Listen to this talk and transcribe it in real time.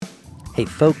Hey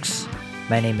folks,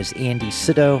 my name is Andy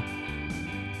Sido.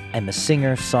 I'm a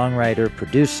singer, songwriter,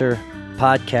 producer,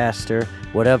 podcaster,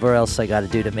 whatever else I got to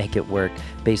do to make it work,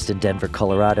 based in Denver,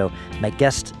 Colorado. My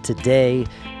guest today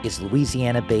is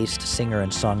Louisiana-based singer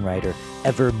and songwriter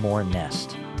Evermore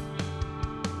Nest.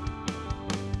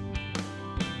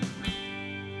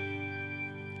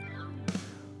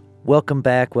 Welcome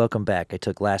back. I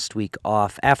took last week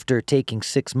off. After taking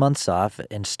 6 months off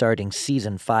and starting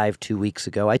season 5 2 weeks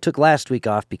ago, I took last week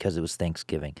off because it was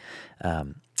Thanksgiving.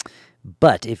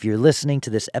 But if you're listening to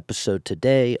this episode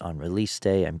today on release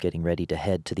day, I'm getting ready to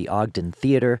head to the Ogden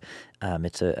Theater.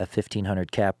 It's a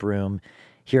 1,500 cap room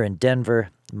here in Denver.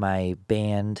 My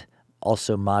band,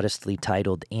 also modestly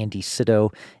titled Andy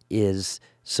Sido, is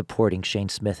supporting Shane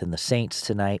Smith and the Saints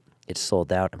tonight. It's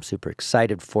sold out. I'm super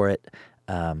excited for it.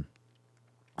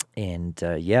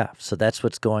 So that's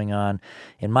what's going on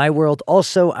in my world.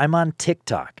 Also, I'm on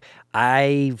TikTok.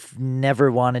 I've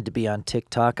never wanted to be on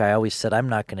TikTok. I always said I'm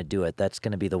not going to do it. That's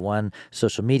going to be the one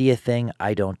social media thing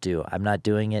I don't do. I'm not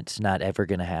doing it. It's not ever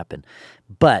going to happen.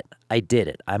 But I did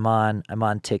it. I'm on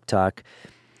TikTok.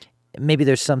 Maybe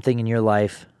there's something in your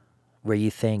life where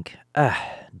you think,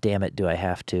 damn it, do I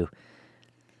have to?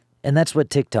 And that's what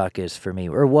TikTok is for me,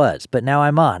 or was. But now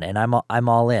I'm on, and I'm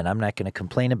all in. I'm not going to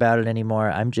complain about it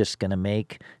anymore. I'm just going to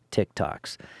make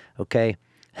TikToks, okay?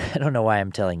 I don't know why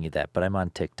I'm telling you that, but I'm on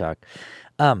TikTok.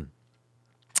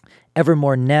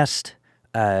 Evermore Nest,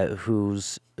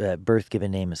 whose birth given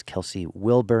name is Kelsey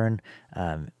Wilburn,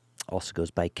 also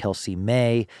goes by Kelsey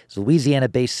May. Is a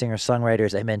Louisiana-based singer-songwriter,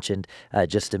 as I mentioned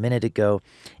just a minute ago.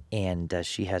 And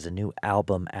she has a new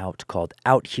album out called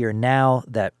Out Here Now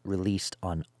that released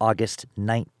on August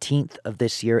 19th of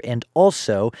this year. And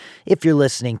also, if you're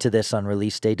listening to this on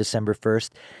release day, December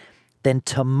 1st, then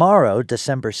tomorrow,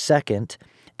 December 2nd,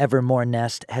 Evermore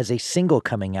Nest has a single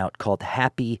coming out called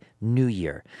Happy New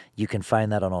Year. You can find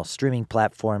that on all streaming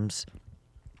platforms.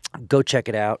 Go check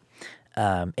it out.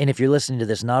 And if you're listening to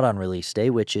this not on release day,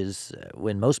 which is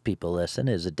when most people listen,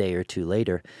 is a day or two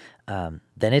later,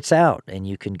 then it's out and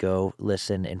you can go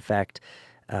listen. In fact,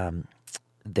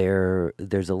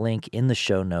 there's a link in the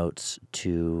show notes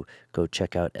to go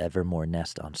check out Evermore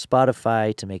Nest on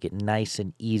Spotify to make it nice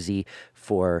and easy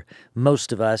for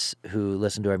most of us who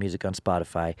listen to our music on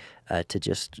Spotify to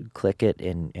just click it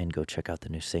and go check out the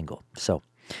new single. So,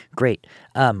 great.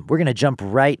 We're going to jump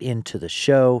right into the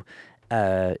show.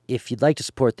 If you'd like to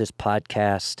support this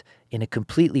podcast in a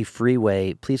completely free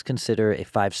way, please consider a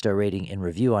 5-star rating and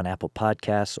review on Apple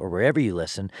Podcasts or wherever you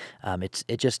listen.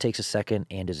 It just takes a second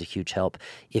and is a huge help.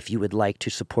 If you would like to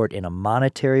support in a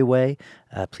monetary way,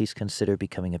 please consider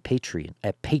becoming a patron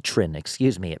at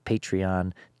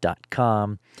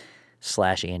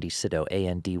patreon.com/Andy Sido,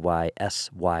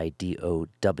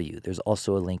 ANDYSYDOW. There's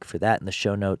also a link for that in the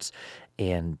show notes.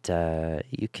 And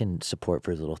you can support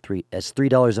for as little as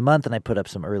 $3 a month, and I put up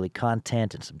some early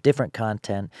content and some different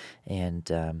content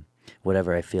and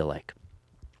whatever I feel like.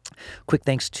 Quick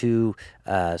thanks to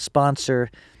sponsor.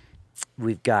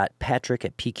 We've got Patrick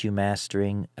at PQ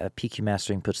Mastering. PQ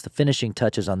Mastering puts the finishing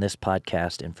touches on this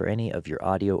podcast, and for any of your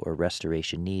audio or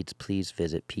restoration needs, please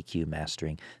visit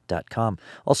pqmastering.com.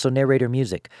 Also, Narrator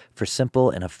Music. For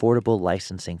simple and affordable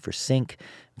licensing for sync,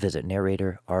 visit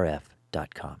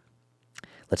narratorrf.com.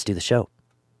 Let's do the show.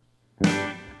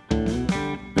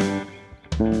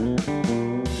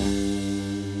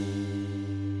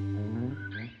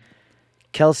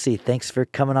 Kelsey, thanks for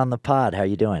coming on the pod. How are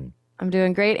you doing? I'm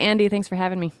doing great, Andy. Thanks for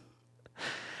having me.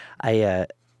 I'm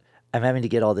having to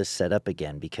get all this set up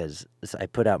again because I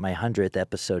put out my 100th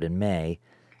episode in May.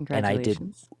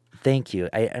 Congratulations. Thank you.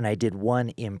 I did one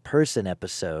in-person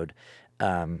episode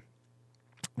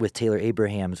with Taylor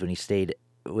Abrahams when he stayed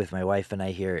with my wife and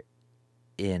I here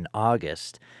in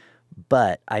August,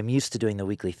 but I'm used to doing the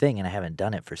weekly thing and I haven't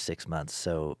done it for 6 months,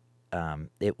 so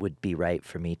it would be right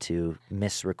for me to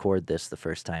misrecord this the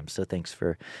first time. So thanks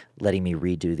for letting me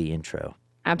redo the intro.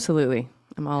 Absolutely.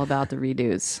 I'm all about the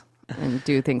redos and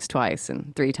do things twice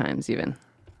and 3 times even.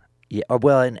 Yeah.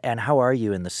 Well, and how are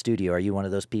you in the studio? Are you one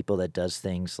of those people that does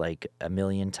things like a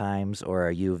million times, or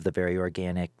are you the very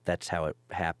organic, that's how it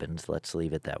happens, let's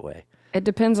leave it that way? It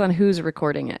depends on who's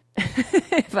recording it.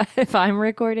 If I'm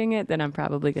recording it, then I'm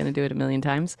probably going to do it a million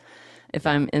times. If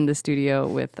I'm in the studio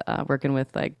with working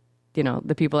with the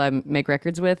people I make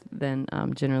records with, then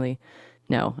generally,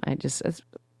 no. I just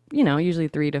usually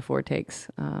 3 to 4 takes,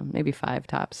 maybe 5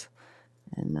 tops,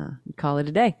 and call it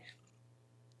a day.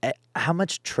 How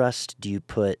much trust do you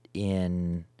put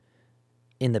in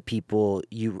the people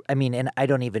and I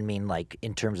don't even mean like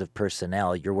in terms of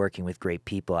personnel, you're working with great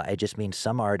people. I just mean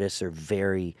some artists are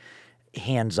very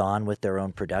hands-on with their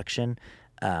own production,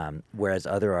 whereas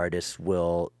other artists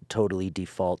will totally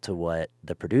default to what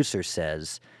the producer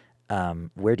says.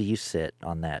 Where do you sit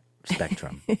on that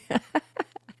spectrum?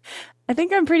 I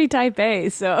think I'm pretty type A,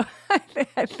 so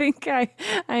I think I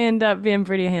end up being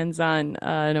pretty hands-on,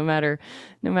 no matter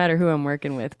who I'm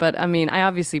working with. But I mean, I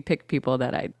obviously pick people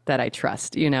that I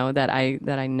trust, that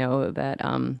I know that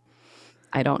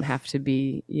I don't have to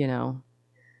be,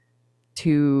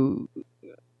 too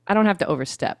I don't have to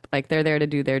overstep. Like they're there to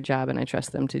do their job and I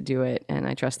trust them to do it and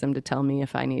I trust them to tell me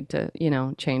if I need to,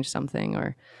 change something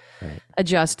or Right.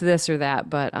 adjust this or that.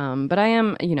 But I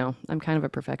am, I'm kind of a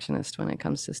perfectionist when it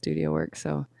comes to studio work.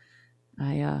 So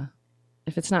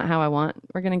if it's not how I want,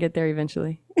 we're gonna get there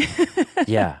eventually.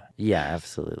 Yeah, yeah,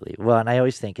 absolutely. Well, and I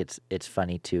always think it's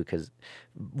funny too because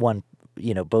one,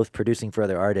 both producing for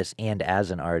other artists and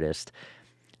as an artist,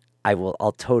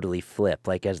 I'll totally flip.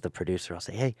 Like as the producer, I'll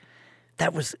say, "Hey,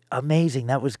 that was amazing.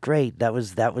 That was great. That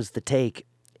was the take."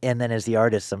 And then as the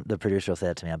artist, the producer will say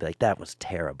that to me. I'll be like, "That was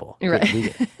terrible."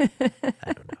 Right.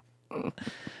 I don't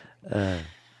know.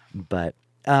 But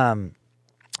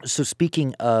so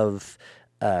speaking of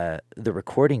the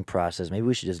recording process, maybe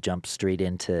we should just jump straight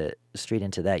into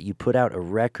that. You put out a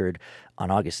record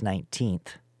on August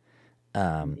 19th,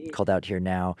 called Out Here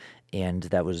Now, and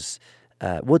that was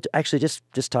actually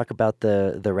just talk about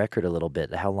the record a little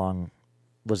bit. How long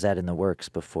was that in the works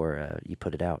before you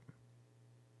put it out?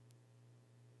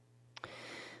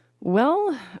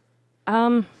 Well,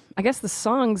 I guess the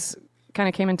songs kind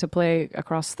of came into play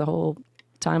across the whole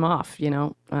time off.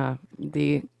 The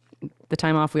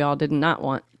time off we all did not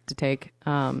want to take.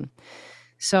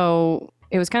 So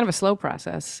it was kind of a slow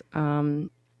process.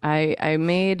 I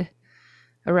made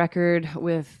a record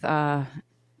with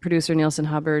producer Nielsen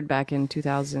Hubbard back in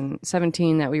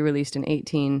 2017 that we released in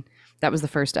 18. That was the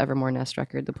first Evermore Nest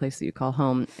record, The Place That You Call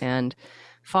Home. And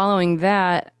following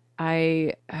that,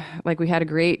 we had a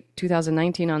great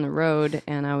 2019 on the road,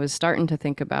 and I was starting to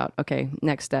think about, okay,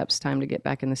 next steps, time to get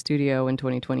back in the studio when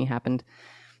 2020 happened.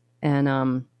 And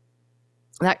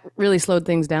that really slowed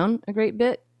things down a great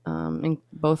bit,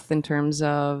 both in terms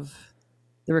of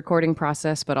the recording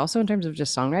process, but also in terms of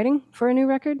just songwriting for a new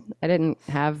record. I didn't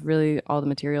have really all the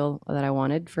material that I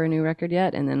wanted for a new record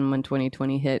yet. And then when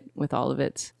 2020 hit with all of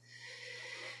its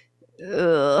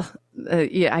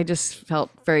I just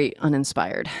felt very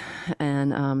uninspired,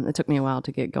 and it took me a while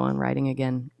to get going writing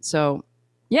again. So,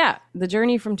 yeah, the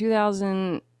journey from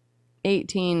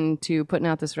 2018 to putting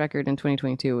out this record in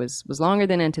 2022 was longer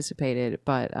than anticipated,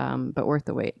 but worth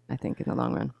the wait, I think, in the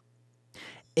long run.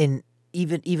 And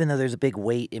even though there's a big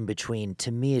wait in between,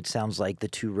 to me it sounds like the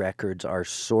two records are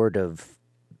sort of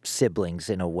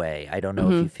siblings in a way. I don't know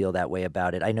if you feel that way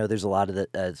about it. I know there's a lot of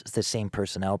the same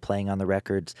personnel playing on the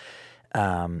records,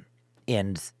 and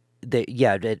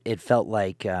it felt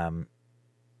like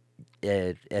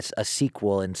it's a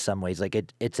sequel in some ways. Like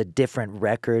it's a different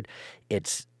record.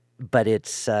 But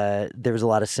there was a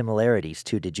lot of similarities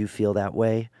too. Did you feel that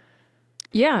way?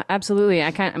 Yeah, absolutely.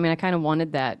 I kind of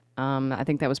wanted that. I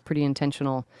think that was pretty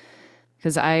intentional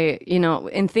because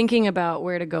in thinking about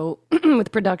where to go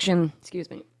with production, excuse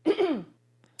me,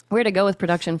 where to go with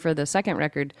production for the second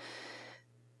record,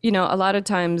 a lot of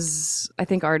times I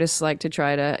think artists like to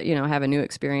try to, have a new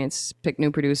experience, pick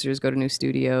new producers, go to new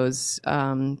studios, be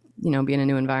in a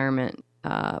new environment.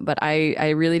 But I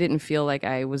really didn't feel like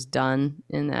I was done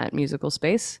in that musical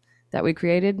space that we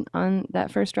created on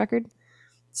that first record.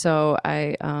 So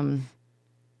it's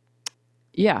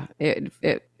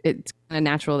kind of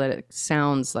natural that it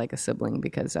sounds like a sibling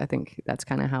because I think that's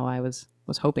kind of how I was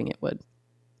hoping it would.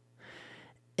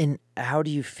 And how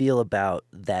do you feel about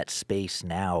that space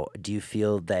now? Do you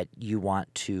feel that you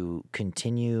want to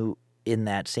continue in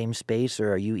that same space,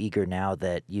 or are you eager now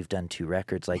that you've done two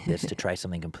records like this to try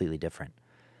something completely different?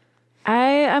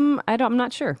 I'm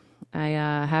not sure. I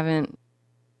haven't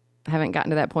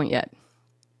gotten to that point yet.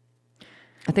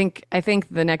 I think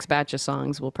the next batch of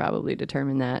songs will probably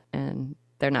determine that, and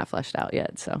they're not fleshed out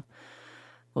yet, so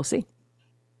we'll see.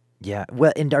 Yeah.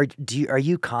 Well, and are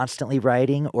you constantly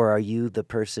writing, or are you the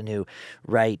person who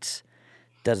writes,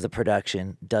 does the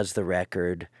production, does the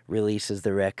record, releases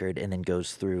the record, and then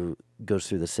goes through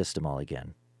the system all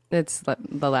again? It's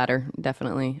the latter,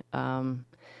 definitely.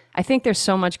 I think there's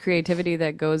so much creativity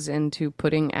that goes into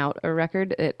putting out a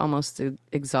record. It almost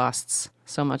exhausts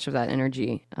so much of that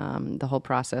energy, the whole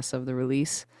process of the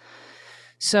release.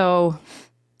 So,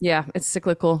 yeah, it's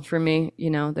cyclical for me.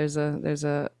 There's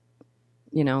a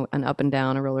an up and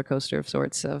down, a roller coaster of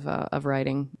sorts of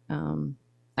writing.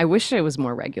 I wish it was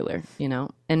more regular,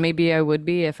 and maybe I would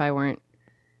be if I weren't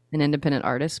an independent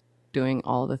artist. doing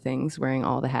all the things, wearing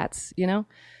all the hats, you know?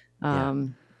 Yeah.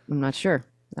 I'm not sure.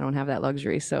 I don't have that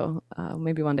luxury. So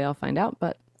maybe one day I'll find out.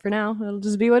 But for now, it'll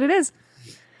just be what it is.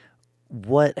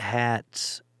 What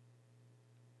hats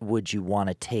would you want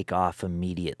to take off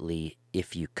immediately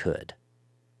if you could?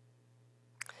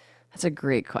 That's a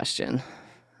great question.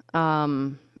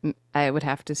 I would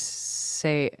have to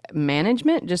say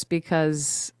management just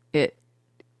because it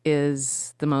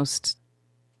is the most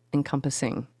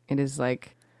encompassing. It is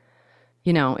like,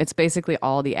 it's basically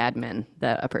all the admin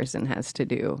that a person has to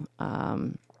do.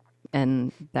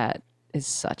 And that is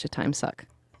such a time suck.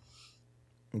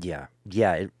 Yeah.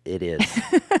 Yeah, it is.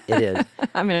 It is.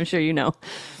 I mean, I'm sure you know.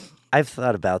 I've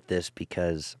thought about this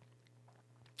because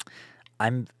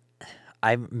I'm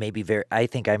I'm maybe very I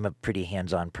think I'm a pretty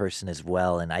hands-on person as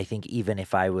well, and I think even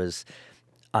if I was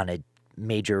on a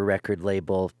major record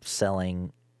label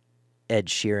selling Ed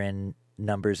Sheeran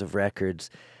numbers of records,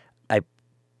 I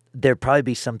there'd probably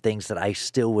be some things that I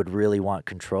still would really want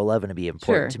control of and it'd be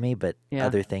important Sure. to me, but Yeah.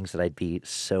 other things that I'd be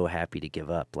so happy to give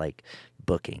up, like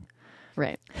booking.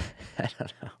 Right. I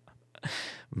don't know.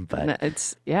 But No,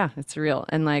 it's real.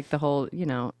 And like the whole,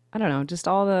 I don't know, just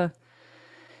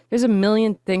there's a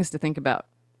million things to think about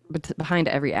behind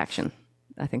every action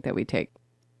I think that we take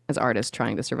as artists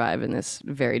trying to survive in this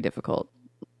very difficult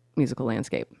musical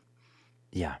landscape.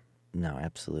 yeah, no,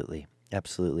 absolutely.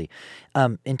 Absolutely.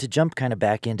 And to jump kind of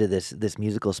back into this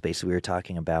musical space we were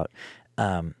talking about,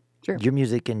 um, Sure. your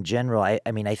music in general, I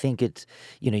mean, I think it's,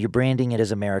 you're branding it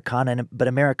as Americana, but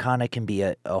Americana can be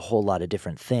a whole lot of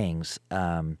different things.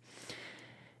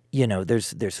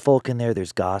 There's folk in there,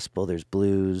 there's gospel, there's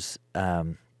blues,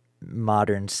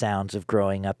 modern sounds of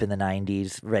growing up in the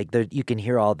 '90s. Right, there, you can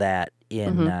hear all that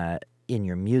Hmm. in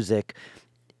your music,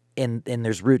 and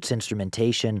there's roots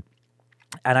instrumentation.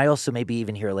 And I also maybe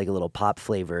even hear like a little pop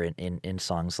flavor in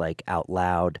songs like Out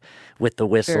Loud with the Sure.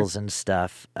 whistles and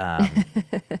stuff.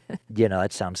 That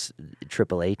sounds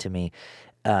triple A to me.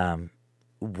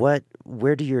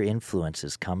 Where do your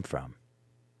influences come from?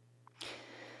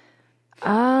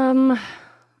 Um,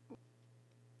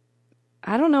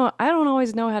 I don't know. I don't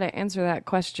always know how to answer that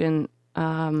question.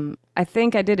 I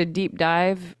think I did a deep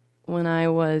dive when I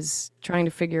was trying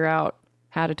to figure out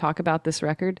how to talk about this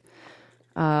record.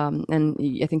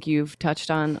 And I think you've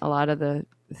touched on a lot of the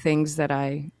things that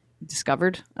I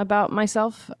discovered about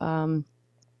myself.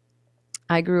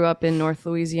 I grew up in North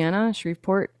Louisiana.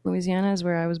 Shreveport, Louisiana is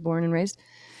where I was born and raised.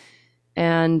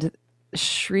 And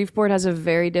Shreveport has a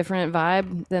very different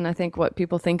vibe than I think what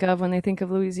people think of when they think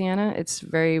of Louisiana. It's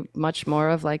very much more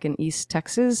of like an East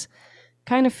Texas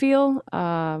kind of feel.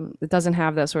 It doesn't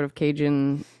have that sort of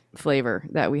Cajun flavor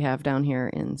that we have down here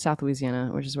in South Louisiana,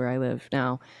 which is where I live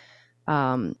now.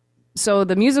 So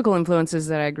the musical influences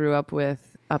that I grew up with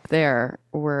up there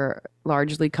were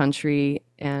largely country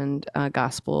and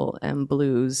gospel and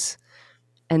blues.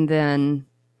 And then,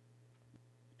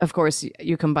 of course,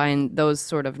 you combine those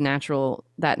sort of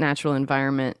that natural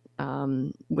environment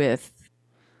with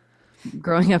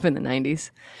growing up in the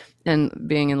 90s and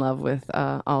being in love with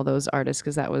all those artists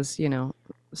because that was,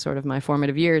 sort of my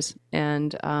formative years.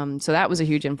 And so that was a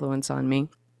huge influence on me,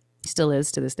 still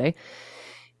is to this day.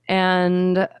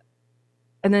 And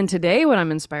and then today what I'm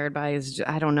inspired by is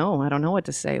I don't know what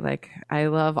to say. Like I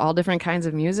love all different kinds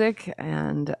of music,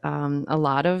 and a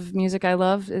lot of music I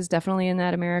love is definitely in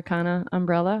that Americana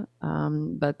umbrella.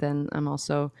 But then I'm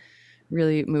also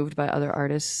really moved by other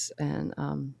artists, and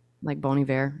like Bon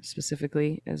Iver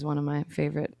specifically is one of my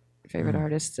favorite Mm.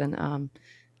 artists. And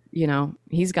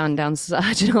he's gone down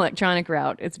such an electronic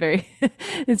route. It's very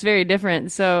it's very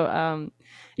different. So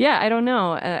yeah, I don't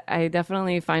know. I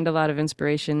definitely find a lot of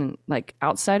inspiration like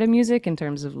outside of music in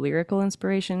terms of lyrical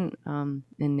inspiration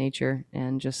in nature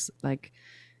and just like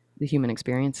the human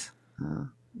experience.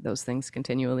 Those things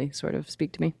continually sort of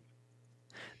speak to me.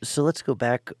 So let's go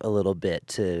back a little bit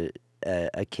to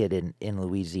a kid in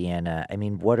Louisiana. I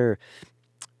mean,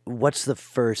 what's the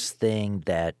first thing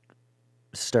that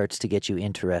starts to get you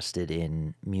interested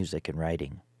in music and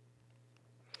writing?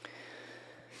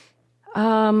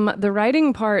 The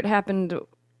writing part happened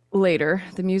later.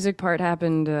 The music part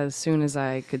happened as soon as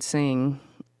I could sing,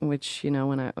 which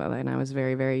when I was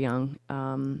very very young.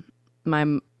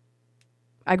 My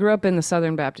I grew up in the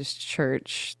Southern Baptist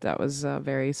Church. That was a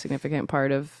very significant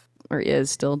part of, or is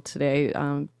still today,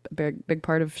 a big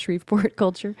part of Shreveport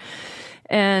culture,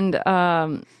 and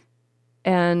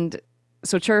and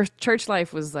so church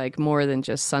life was like more than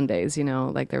just Sundays,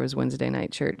 like there was Wednesday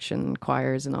night church and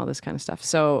choirs and all this kind of stuff.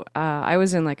 So I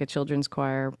was in like a children's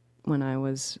choir when I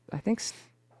was, I think,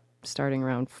 starting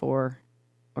around 4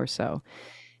 or so.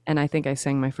 And I think I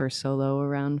sang my first solo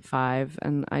around 5,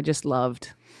 and I just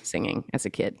loved singing as a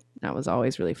kid. That was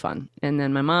always really fun. And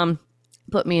then my mom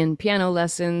put me in piano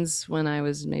lessons when I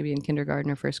was maybe in kindergarten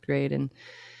or first grade, and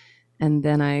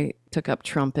then I took up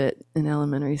trumpet in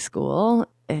elementary school,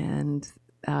 and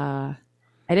I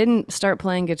didn't start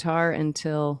playing guitar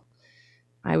until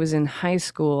I was in high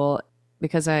school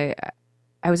because I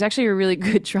was actually a really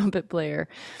good trumpet player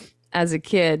as a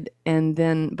kid, and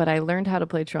then but I learned how to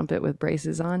play trumpet with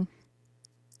braces on.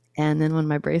 And then when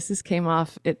my braces came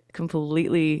off, it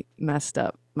completely messed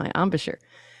up my embouchure.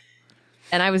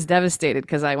 And I was devastated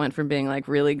because I went from being like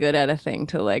really good at a thing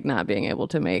to like not being able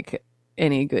to make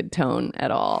any good tone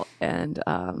at all. And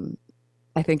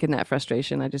I think in that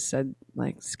frustration, I just said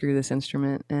like, screw this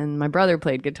instrument. And my brother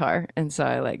played guitar, and so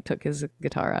I like took his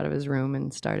guitar out of his room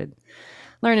and started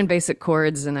learning basic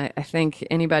chords. And I think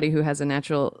anybody who has a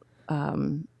natural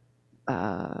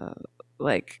uh,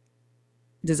 like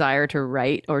desire to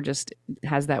write or just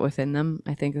has that within them,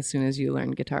 I think as soon as you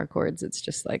learn guitar chords, it's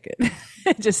just like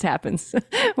it just happens.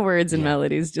 Words and Yeah.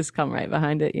 melodies just come right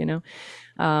behind it, you know.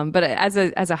 But as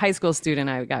a high school student,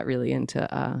 I got really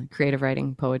into creative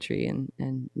writing, poetry,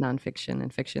 and nonfiction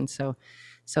and fiction. So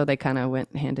they kind of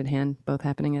went hand in hand, both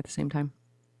happening at the same time.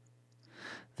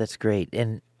 That's great.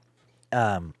 And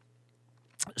um,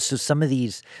 so some of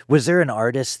these, was there an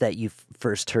artist that you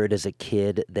first heard as a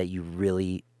kid that you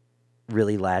really,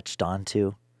 really latched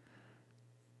onto?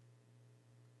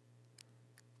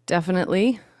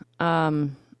 Definitely,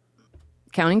 um,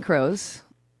 Counting Crows.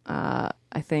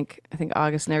 I think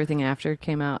August and Everything After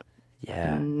came out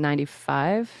Yeah. in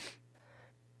 '95.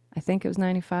 I think it was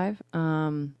 '95.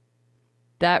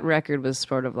 That record was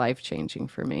sort of life changing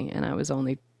for me, and I was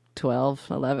only 12,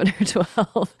 11, or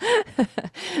 12.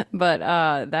 But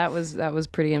that was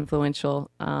pretty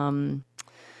influential.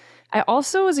 I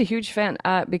also was a huge fan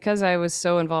because I was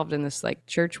so involved in this like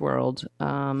church world.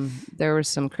 There were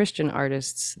some Christian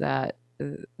artists that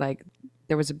like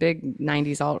there was a big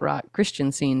 '90s alt rock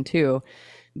Christian scene too.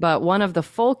 But one of the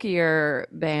folkier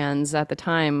bands at the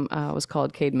time was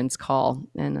called Caedmon's Call,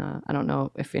 and I don't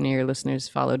know if any of your listeners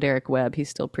follow Derek Webb. He's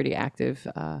still pretty active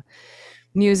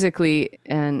musically,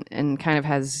 and kind of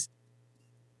has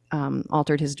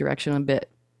altered his direction a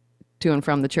bit to and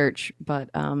from the church.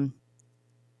 But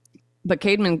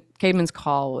Caedmon's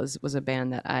Call was a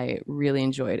band that I really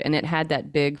enjoyed, and it had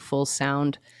that big full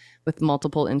sound with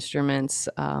multiple instruments,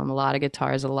 a lot of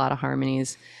guitars, a lot of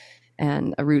harmonies,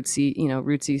 and a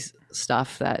rootsy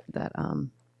stuff that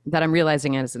I'm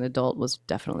realizing as an adult was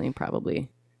definitely probably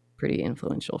pretty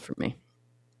influential for me.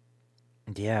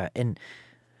 Yeah. And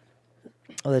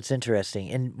oh, that's interesting.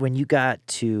 And when you got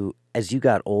to, as you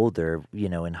got older,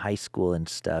 in high school and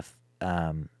stuff,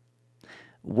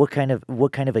 what kind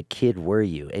of a kid were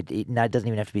you? It doesn't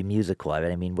even have to be musical.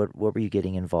 I mean, what were you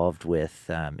getting involved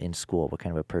with in school? What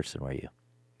kind of a person were you?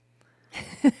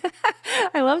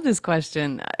 I love this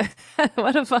question.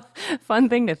 What a fun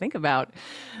thing to think about.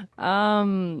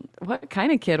 What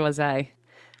kind of kid was I?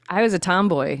 I was a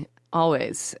tomboy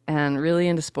always, and really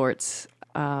into sports.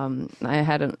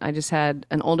 I just had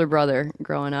an older brother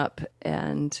growing up,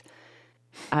 and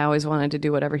I always wanted to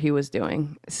do whatever he was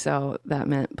doing. So that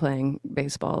meant playing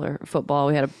baseball or football.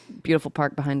 We had a beautiful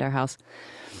park behind our house.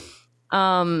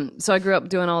 So I grew up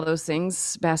doing all those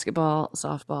things: basketball,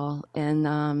 softball,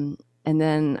 and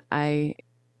then I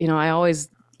always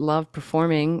loved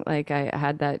performing. Like I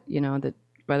had that, that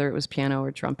whether it was piano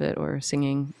or trumpet or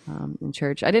singing in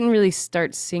church. I didn't really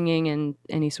start singing in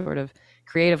any sort of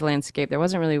creative landscape.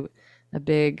 A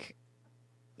big,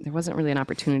 there wasn't really an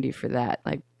opportunity for that.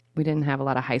 Like we didn't have a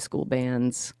lot of high school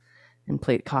bands and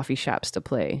play coffee shops to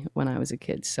play when I was a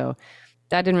kid. So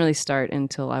that didn't really start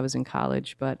until I was in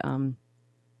college. But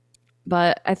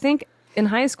I think in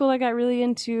high school I got really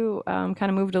into kind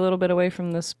of moved a little bit away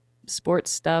from the sports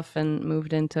stuff and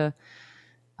moved into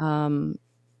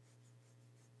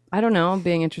I don't know,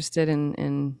 being interested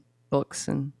in books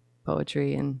and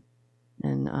poetry and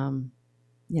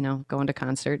going to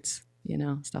concerts,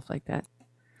 stuff like that.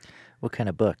 What kind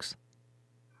of books?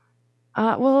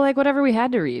 Well, like whatever we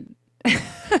had to read.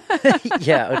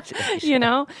 Yeah. Okay, you sure.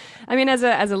 know, I mean, as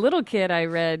a little kid, I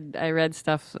read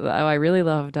stuff. Oh, I really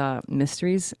loved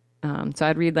mysteries. So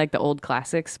I'd read like the old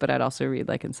classics, but I'd also read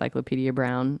like Encyclopedia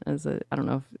Brown. I don't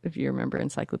know if you remember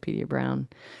Encyclopedia Brown.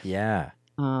 Yeah.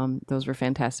 Those were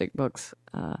fantastic books.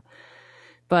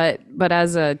 But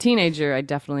as a teenager, I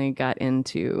definitely got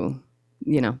into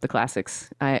the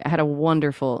classics. I had a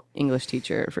wonderful English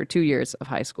teacher for 2 years of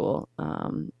high school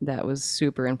that was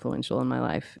super influential in my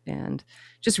life and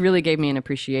just really gave me an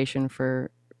appreciation for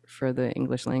the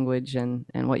English language and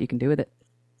what you can do with it.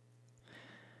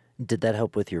 Did that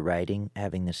help with your writing,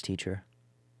 having this teacher?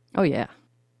 Oh yeah,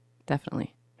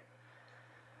 definitely.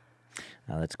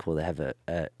 Oh, that's cool to have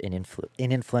an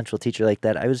influential teacher like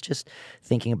that. I was just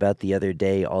thinking about the other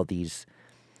day all these.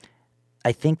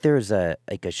 I think there's a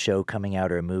show coming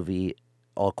out or a movie,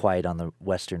 All Quiet on the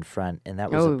Western Front, and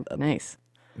Oh, nice.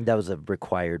 that was a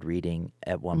required reading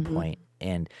at one Hmm. point.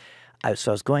 And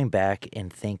so I was going back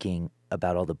and thinking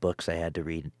about all the books I had to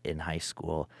read in high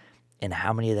school, and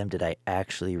how many of them did I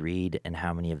actually read, and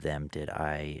how many of them did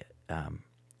I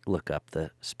look up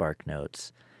the Spark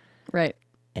Notes Right.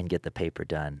 and get the paper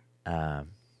done.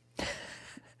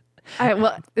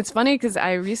 Well, it's funny because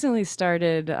I recently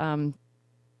started.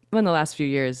 Well, in the last few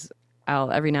years,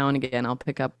 I'll every now and again I'll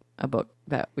pick up a book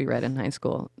that we read in high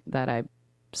school that I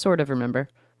sort of remember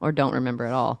or don't remember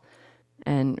at all,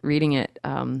 and reading it,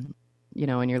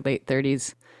 in your late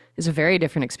 30s is a very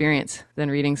different experience than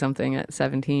reading something at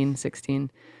 17,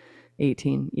 16,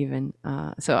 18 even.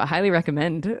 So I highly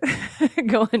recommend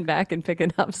going back and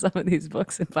picking up some of these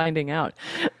books and finding out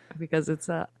because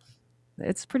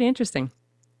it's pretty interesting.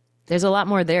 There's a lot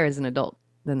more there as an adult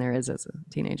than there is as a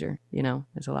teenager.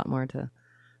 There's a lot more to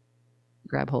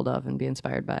grab hold of and be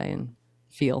inspired by and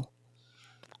feel.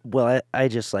 Well, I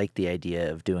just like the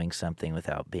idea of doing something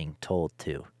without being told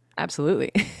to.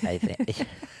 Absolutely. I think,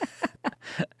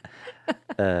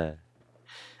 uh,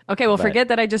 Okay, well, but forget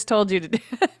that I just told you to do.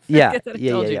 yeah, Forget that I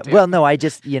yeah, yeah, told you yeah. to. Well, no, I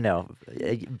just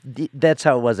that's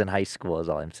how it was in high school. Is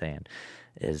all I'm saying.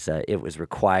 Is it was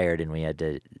required, and we had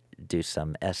to do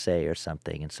some essay or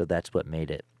something, and so that's what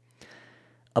made it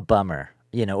a bummer.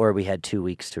 Or we had 2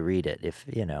 weeks to read it. If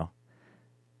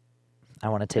I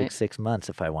want to take Right. 6 months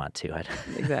if I want to.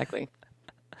 Exactly.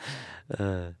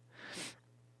 Uh,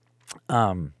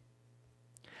 um,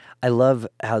 I love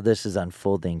how this is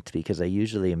unfolding because I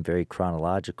usually am very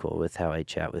chronological with how I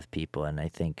chat with people, and I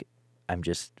think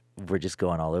we're just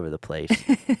going all over the place,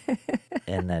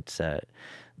 and that's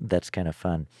kind of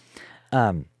fun.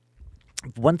 Um,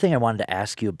 One thing I wanted to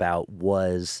ask you about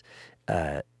was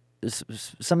uh,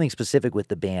 something specific with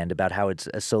the band about how it's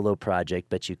a solo project,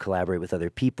 but you collaborate with other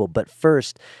people. But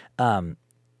first, um,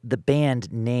 the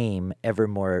band name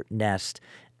Evermore Nest,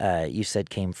 you said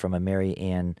came from a Mary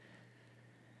Ann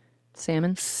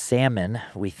Salmon. Salmon.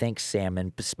 We think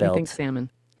salmon, We think spelled salmon.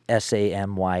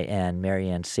 Samyn, Mary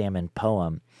Ann Salmon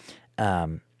poem.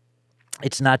 Um,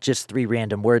 it's not just three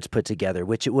random words put together,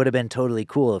 which it would have been totally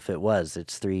cool if it was.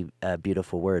 It's three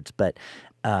beautiful words, but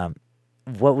um,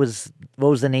 what was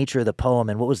the nature of the poem,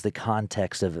 and what was the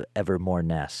context of Evermore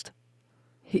Nest?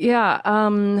 Yeah.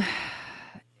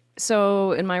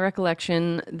 So, in my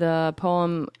recollection, the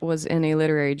poem was in a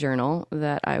literary journal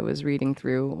that I was reading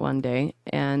through one day,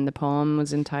 and the poem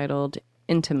was entitled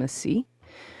Intimacy.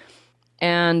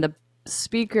 And the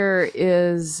speaker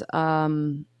is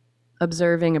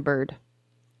observing a bird,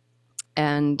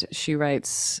 and she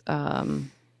writes,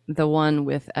 the one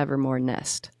with Evermore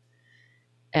Nest.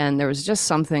 And there was just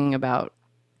something about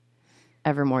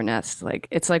Evermore Nest. Like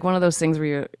it's like one of those things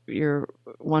where you're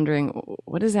wondering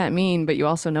what does that mean, but you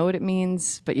also know what it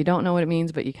means, but you don't know what it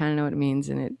means, but you kind of know what it means.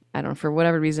 And I don't know, for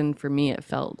whatever reason, for me, it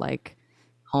felt like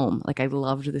home. Like I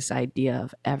loved this idea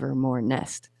of Evermore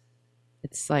Nest.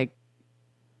 It's like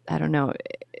I don't know,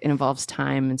 it involves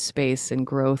time and space and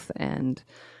growth, and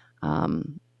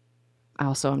um,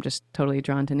 also I'm just totally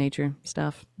drawn to nature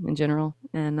stuff in general.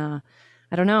 And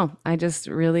I don't know, I just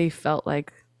really felt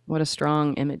like what a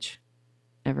strong image,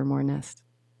 Evermore Nest.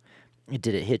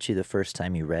 Did it hit you the first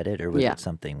time you read it, or was Yeah, it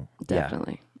something? Yeah,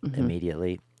 definitely. Hmm.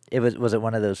 immediately. It was it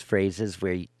one of those phrases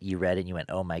where you read it and you went,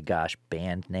 "Oh my gosh,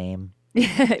 band name."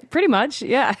 Pretty much,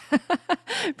 yeah.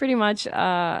 Pretty much.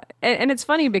 And it's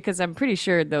funny because I'm pretty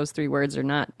sure those three words are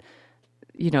not,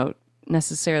 you know,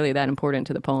 necessarily that important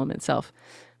to the poem itself.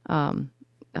 Um,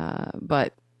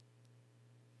 but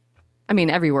I mean,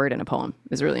 every word in a poem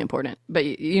is really important. But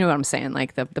you know what I'm saying?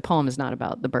 Like the poem is not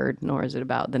about the bird, nor is it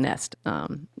about the nest.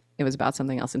 It was about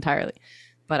something else entirely.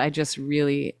 But I just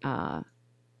really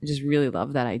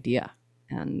love that idea,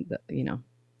 and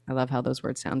I love how those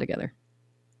words sound together.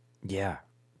 Yeah,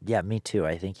 yeah, me too.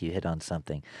 I think you hit on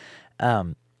something.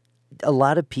 Um, a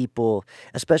lot of people,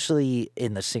 especially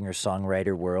in the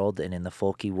singer-songwriter world and in the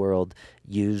folky world,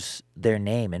 use their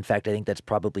name. In fact, I think that's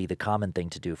probably the common thing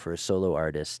to do for a solo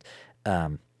artist,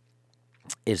 um,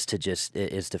 is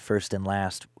to first and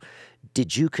last.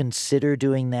 Did you consider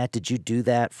doing that? Did you do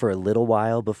that for a little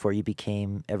while before you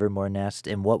became Evermore Nest?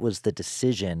 And what was the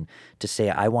decision to say,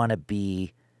 I want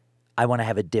to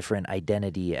have a different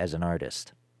identity as an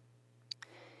artist?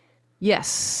 Yes.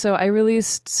 So I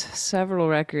released several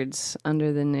records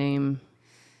under the name,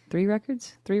 three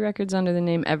records under the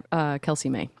name Kelsey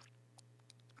May.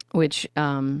 which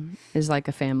is like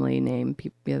a family name.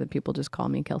 The other people just call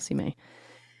me Kelsey May.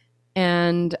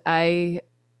 And I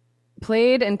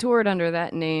played and toured under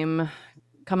that name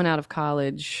coming out of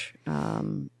college.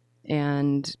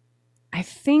 And I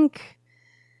think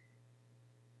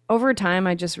over time,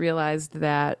 I just realized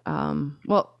that,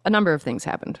 well, a number of things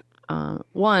happened.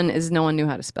 One is no one knew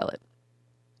how to spell it.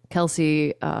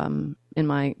 Kelsey, in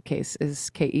my case,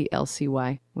 is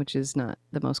Kelcy, which is not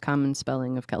the most common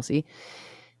spelling of Kelsey.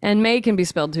 And May can be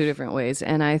spelled two different ways.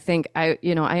 And I think I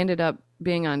ended up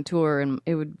being on tour and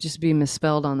it would just be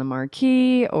misspelled on the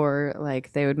marquee, or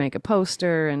like they would make a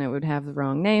poster and it would have the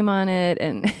wrong name on it.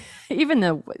 And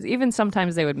even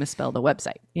sometimes they would misspell the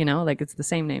website, like it's the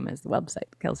same name as the website,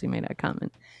 kelceymay.com.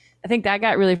 And I think that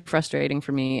got really frustrating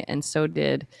for me. And so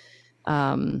did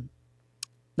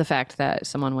the fact that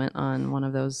someone went on one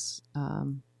of those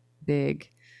big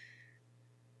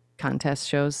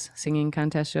singing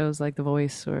contest shows like The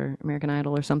Voice or American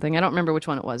Idol or something. I don't remember which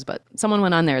one it was, but someone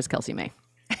went on there as Kelsey May.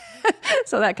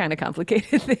 So that kind of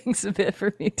complicated things a bit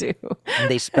for me too. And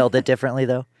they spelled it differently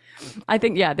though? I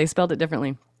think, yeah, they spelled it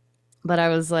differently. But I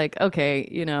was like, okay,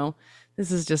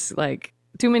 this is just like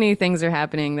too many things are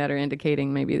happening that are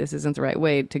indicating maybe this isn't the right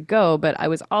way to go. But I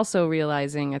was also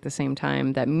realizing at the same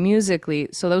time that musically,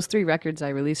 so those 3 records I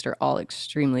released are all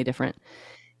extremely different.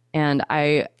 And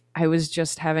I was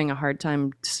just having a hard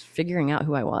time figuring out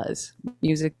who I was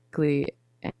musically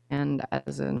and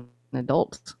as an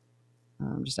adult,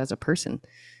 just as a person.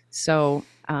 So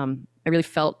I really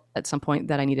felt at some point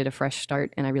that I needed a fresh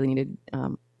start, and I really needed. I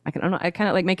don't know. I kind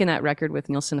of like making that record with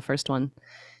Nielsen, the first one,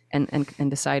 and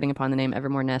deciding upon the name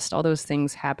Evermore Nest. All those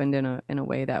things happened in a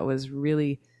way that was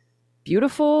really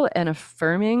beautiful and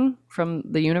affirming from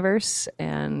the universe,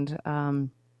 and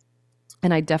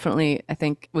I definitely, I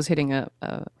think, was hitting a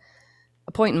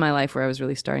point in my life where I was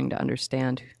really starting to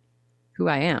understand who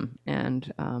I am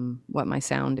and what my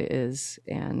sound is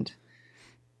and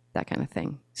that kind of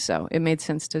thing. So it made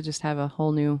sense to just have a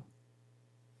whole new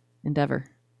endeavor.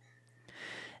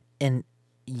 And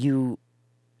your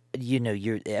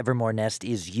Evermore Nest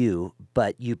is you,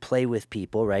 but you play with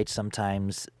people, right?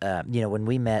 Sometimes, when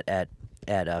we met at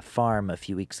a farm a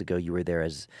few weeks ago, you were there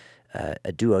as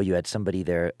a duo. You had somebody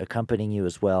there accompanying you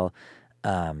as well.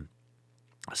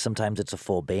 Sometimes it's a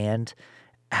full band.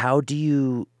 How do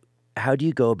you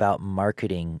go about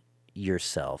marketing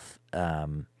yourself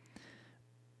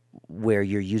where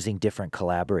you're using different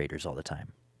collaborators all the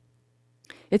time?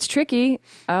 It's tricky.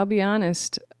 I'll be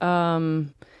honest.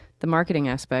 The marketing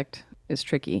aspect is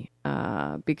tricky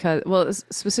because, well,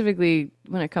 specifically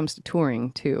when it comes to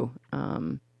touring too,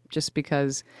 just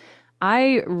because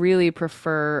I really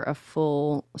prefer a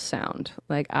full sound.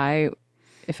 Like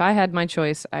if I had my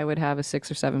choice, I would have a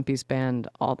 6 or 7 piece band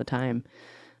all the time.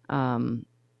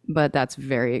 But that's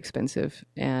very expensive.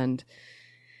 And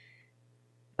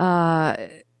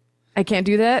I can't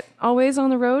do that always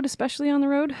on the road, especially on the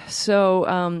road. So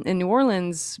in New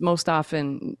Orleans, most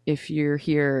often, if you're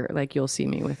here, like you'll see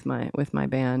me with my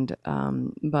band.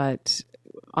 But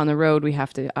on the road, we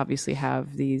have to obviously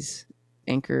have these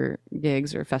anchor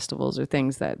gigs or festivals or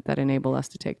things that enable us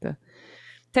to take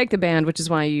the band, which is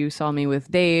why you saw me with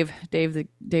Dave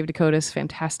Dakotas,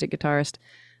 fantastic guitarist,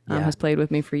 has played with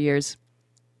me for years.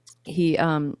 He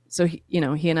and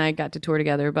I got to tour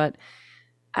together. But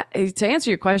to answer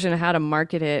your question of how to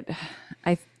market it,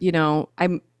 I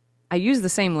use the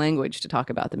same language to talk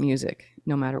about the music,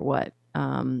 no matter what.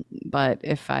 But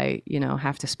if I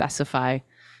have to specify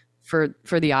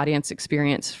for the audience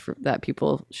experience that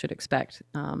people should expect,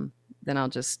 then I'll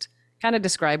just kind of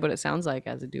describe what it sounds like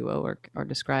as a duo, or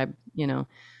describe,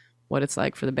 what it's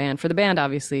like for the band. For the band,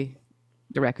 obviously,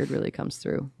 the record really comes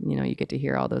through. You get to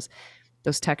hear all those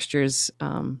textures.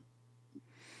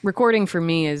 Recording for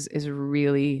me is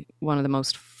really one of the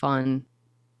most fun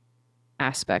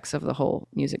aspects of the whole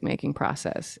music making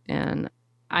process. And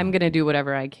I'm going to do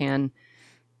whatever I can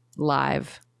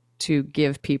live to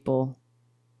give people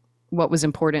what was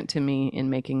important to me in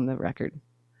making the record.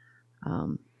 I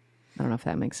don't know if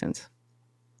that makes sense.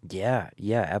 Yeah,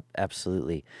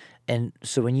 absolutely. And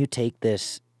so when you take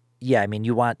this, I mean,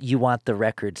 you want the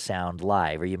record sound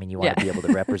live, or you want to be able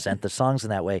to represent the songs in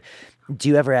that way. Do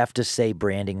you ever have to say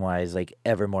branding wise, like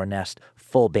Evermore Nest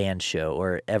full band show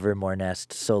or Evermore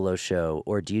Nest solo show,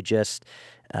 or do you just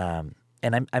and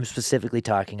I'm specifically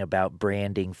talking about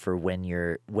branding for when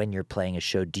you're playing a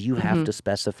show. Do you have to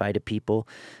specify to people,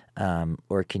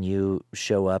 or can you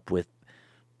show up with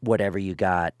whatever you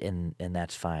got and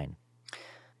that's fine?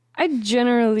 I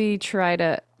generally try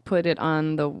to put it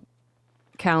on the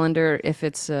calendar if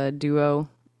it's a duo.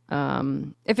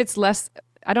 If it's less,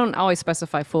 I don't always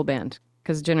specify full band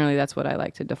because generally that's what I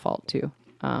like to default to.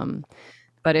 Um,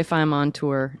 but if I'm on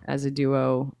tour as a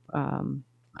duo, I'm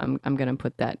gonna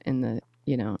put that in the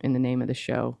in the name of the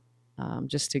show,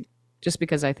 just to just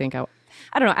because I don't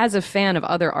know, as a fan of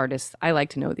other artists, I like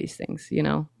to know these things.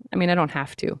 I mean, I don't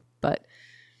have to, but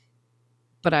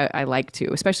I like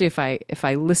to, especially if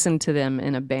I listen to them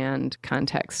in a band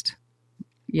context.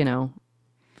 You know,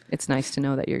 it's nice to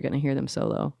know that you're going to hear them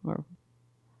solo, or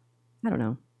I don't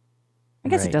know. I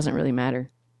guess it Right. doesn't really matter.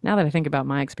 Now that I think about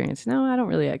my experience, no, I don't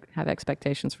really have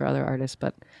expectations for other artists,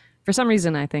 but for some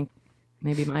reason, I think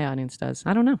maybe my audience does.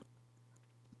 I don't know.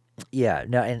 Yeah.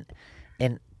 No.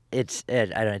 And it's I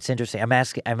don't know. It's interesting.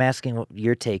 I'm asking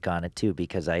your take on it too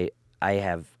because I'm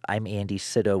Andy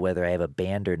Sito whether I have a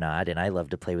band or not, and I love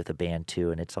to play with a band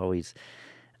too. And it's always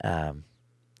um,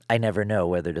 I never know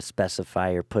whether to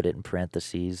specify or put it in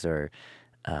parentheses um,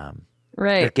 or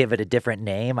Right. give it a different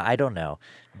name. I don't know,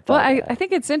 Well, but I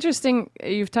think it's interesting.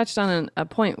 You've touched on a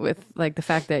point with like the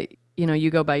fact that,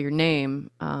 you go by your name,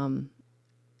 and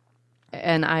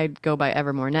I go by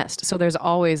Evermore Nest. So there's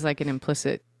always like an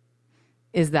implicit,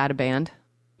 is that a band?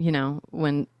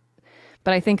 When,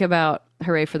 but I think about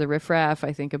Hooray for the Riff Raff.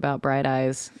 I think about Bright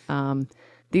Eyes.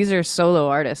 These are solo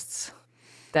artists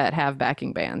that have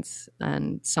backing bands,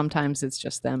 and sometimes it's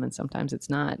just them and sometimes it's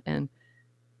not. And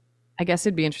I guess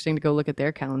it'd be interesting to go look at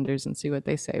their calendars and see what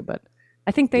they say. But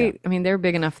I think yeah, I mean, they're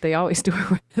big enough. They always do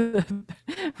it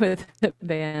with the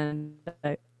band,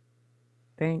 I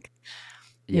think,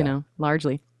 yeah,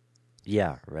 largely.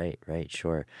 yeah. Right, right,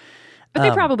 sure. But they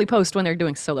Um, probably post when they're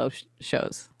doing solo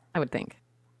shows, I would think.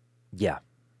 yeah,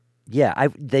 yeah.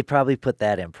 They probably put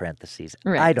that in parentheses. I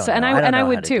Right. So don't know. I don't and I know how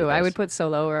would to do too. I would those. put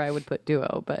solo or I would put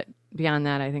duo, but beyond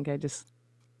that, I think I just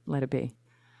let it be.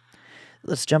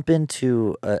 Let's jump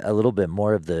into a little bit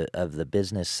more of the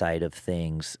business side of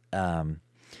things. For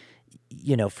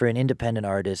an independent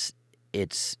artist,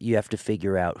 it's you have to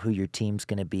figure out who your team's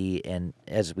going to be, and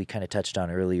as we kind of touched on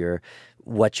earlier,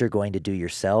 what you're going to do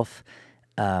yourself.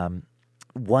 Um,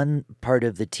 One part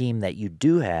of the team that you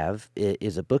do have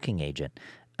is a booking agent.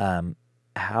 Um,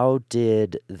 how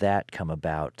did that come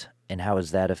about, and how has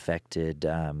that affected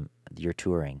your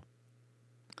touring?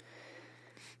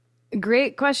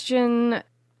 Great question.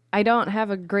 I don't have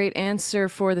a great answer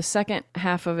for the second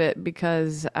half of it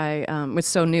because it's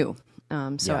so new.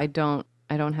 So Yeah,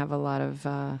 I don't have a lot of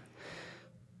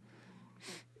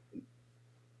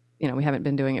we haven't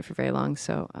been doing it for very long,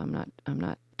 so I'm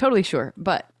not totally sure.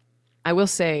 But I will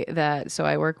say that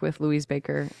I work with Louise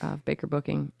Baker of Baker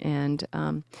Booking and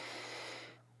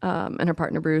her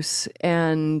partner Bruce,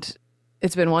 and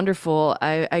it's been wonderful.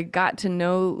 I got to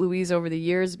know Louise over the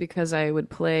years because I would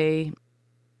play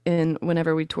in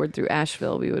whenever we toured through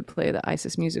Asheville, we would play the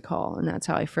Isis Music Hall, and that's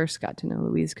how I first got to know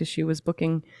Louise because she was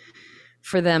booking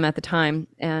for them at the time,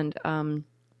 and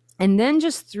then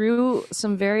just through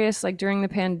some various like during the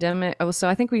pandemic. Oh, so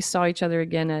I think we saw each other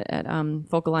again at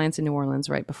Folk Alliance in New Orleans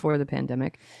right before the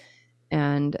pandemic,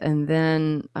 and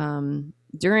then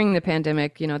during the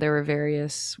pandemic, there were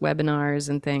various webinars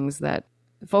and things that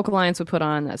Folk Alliance would put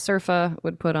on, that Surfa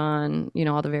would put on,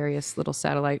 all the various little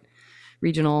satellite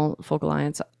regional Folk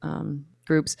Alliance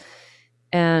groups.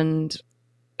 And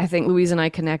I think Louise and I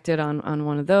connected on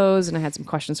one of those, and I had some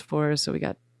questions for her, so we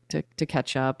got to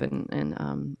catch up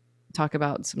and talk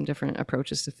about some different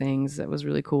approaches to things. That was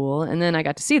really cool. And then I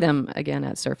got to see them again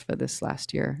at Surfa this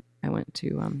last year. I went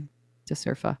to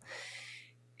Surfa,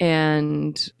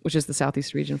 and which is the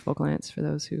Southeast Region Folk Alliance for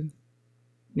those who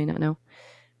may not know.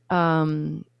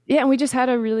 Yeah, and we just had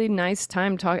a really nice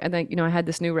time talking. I think I had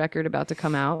this new record about to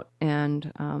come out, and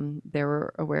they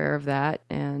were aware of that,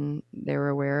 and they were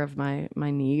aware of my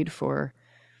need for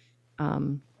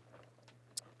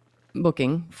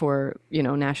booking for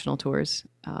national tours.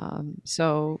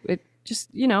 So it just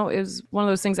it was one of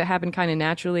those things that happened kind of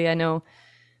naturally. I know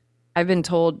I've been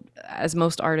told, as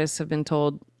most artists have been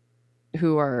told,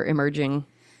 who are emerging,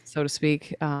 so to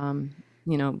speak.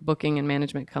 Booking and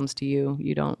management comes to you.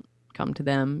 You don't come to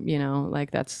them.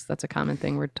 Like that's a common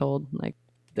thing we're told. Like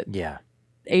that yeah,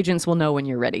 agents will know when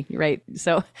you're ready, right?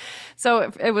 So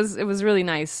it was really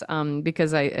nice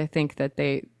because I think that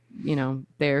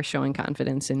they're showing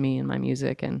confidence in me and my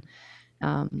music, and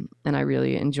I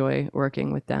really enjoy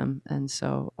working with them. And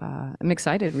so I'm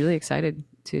excited, really excited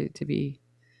to be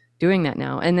doing that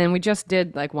now. And then we just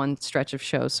did like one stretch of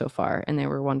shows so far, and they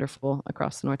were wonderful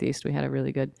across the Northeast. We had a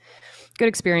really good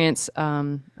experience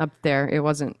up there. It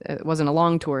wasn't a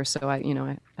long tour, so I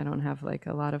don't have like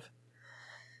a lot of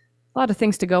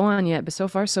things to go on yet, but so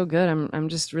far so good. I'm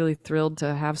just really thrilled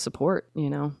to have support.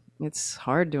 It's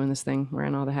hard doing this thing,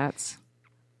 wearing all the hats.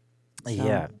 So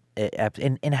yeah.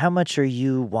 And how much are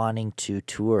you wanting to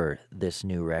tour this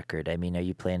new record? I mean, are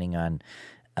you planning on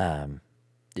um,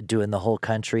 doing the whole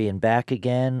country and back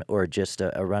again, or just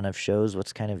a run of shows?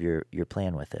 What's kind of your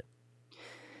plan with it?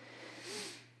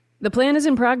 The plan is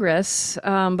in progress,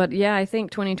 but yeah, I think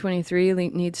 2023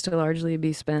 needs to largely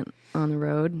be spent on the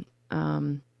road.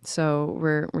 So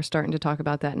we're starting to talk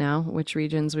about that now, which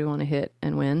regions we want to hit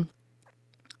and when.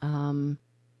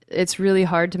 It's really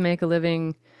hard to make a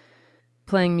living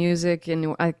playing music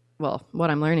well, what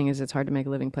I'm learning is it's hard to make a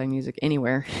living playing music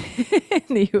anywhere in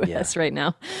the Yeah. US right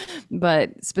now.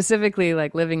 But specifically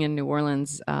like living in New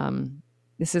Orleans,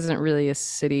 this isn't really a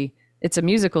city. It's a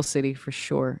musical city for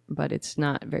sure, but it's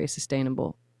not very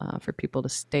sustainable for people to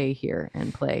stay here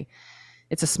and play.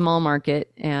 It's a small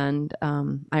market, and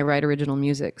I write original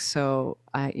music, so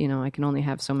I can only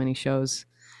have so many shows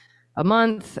a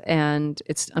month, and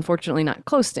it's unfortunately not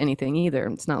close to anything either.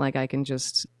 It's not like I can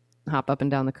just hop up and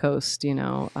down the coast,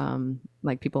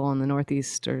 like people in the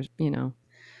Northeast or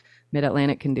Mid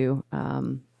Atlantic can do.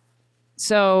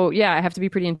 So yeah, I have to be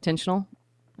pretty intentional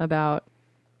about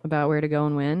where to go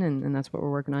and when, and that's what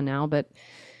we're working on now. But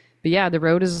yeah, the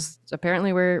road is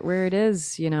apparently where it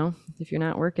is. If you're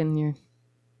not working,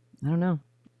 I don't know.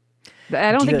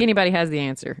 I don't Do think you? anybody has the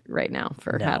answer right now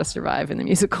for how to No. survive in the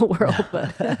musical world,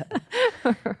 but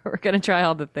we're gonna try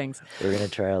all the things. We're gonna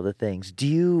try all the things. Do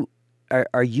you?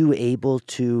 Are you able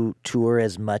to tour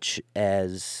as much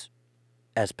as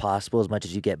possible, as much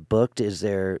as you get booked? Is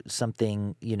there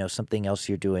something else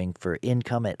you're doing for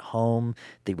income at home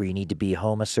where you need to be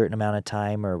home a certain amount of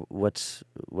time, or what's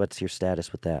your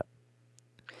status with that?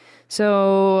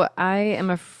 So I am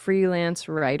a freelance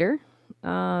writer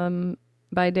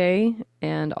by day,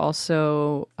 and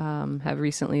also have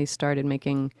recently started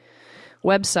making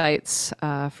websites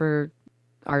for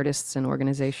artists and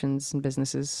organizations and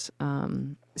businesses.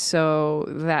 So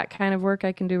that kind of work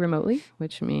I can do remotely,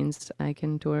 which means I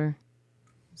can tour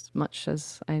as much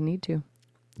as I need to, You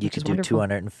which could is do wonderful.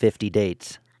 250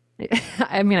 dates.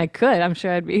 I mean, I could. I'm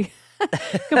sure I'd be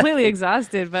completely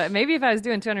exhausted, but maybe if I was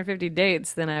doing 250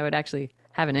 dates, then I would actually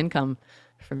have an income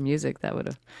from music that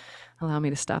would allow me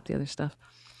to stop the other stuff.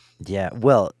 Yeah,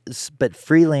 well, but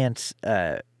freelance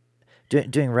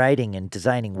doing writing and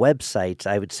designing websites,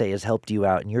 I would say, has helped you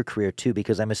out in your career too,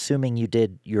 because I'm assuming you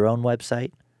did your own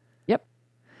website. Yep.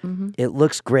 Hmm. It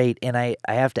looks great, and I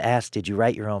have to ask, did you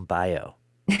write your own bio?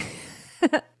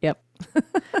 Yep.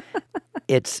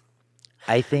 It's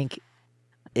I think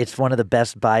it's one of the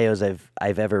best bios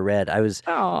I've ever read.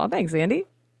 Oh, thanks, Andy.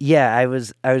 Yeah, I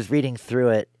was reading through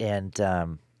it, and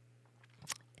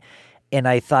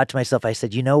I thought to myself, I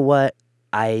said, you know what?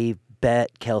 I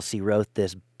bet Kelsey wrote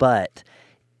this, but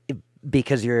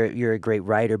because you're a great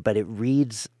writer, but it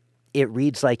reads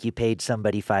like you paid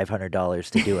somebody $500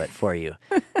 to do it for you.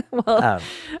 Well, Um,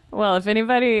 well, if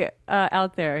anybody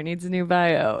out there needs a new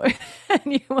bio and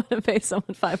you want to pay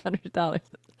someone $500, no, I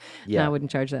yeah,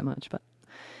 wouldn't charge that much. But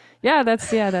that's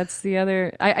the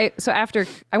other. So after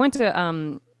I went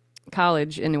to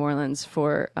college in New Orleans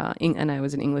and I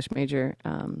was an English major,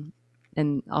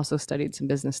 and also studied some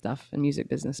business stuff and music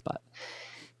business. But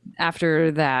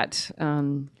after that,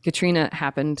 Katrina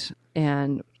happened,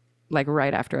 and like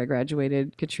right after I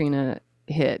graduated, Katrina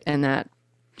hit, and that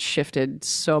shifted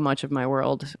so much of my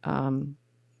world,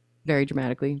 very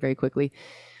dramatically, very quickly.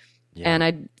 yeah, And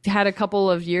I had a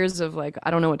couple of years of like, I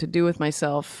don't know what to do with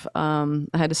myself. I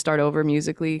had to start over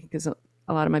musically because a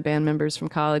lot of my band members from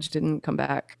college didn't come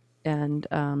back. And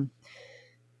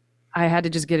I had to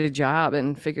just get a job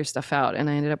and figure stuff out. And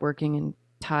I ended up working in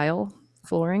tile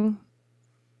flooring.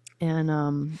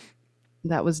 And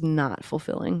that was not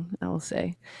fulfilling, I will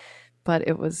say. But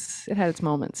it had its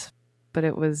moments. But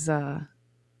it was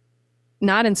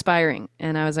not inspiring.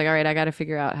 And I was like, all right, I got to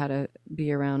figure out how to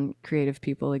be around creative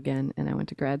people again. And I went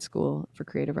to grad school for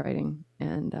creative writing,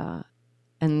 and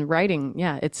writing.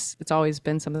 Yeah, it's always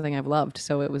been something I've loved.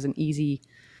 So it was an easy,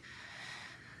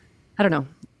 I don't know,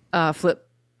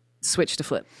 switch to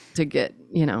flip to get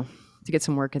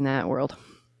some work in that world.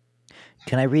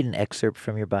 can I read an excerpt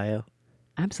from your bio?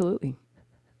 Absolutely.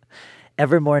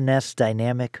 Evermore Nest's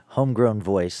dynamic, homegrown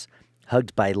voice,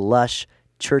 hugged by lush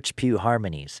church pew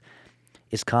harmonies,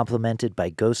 is complemented by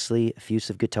ghostly,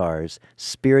 effusive guitars,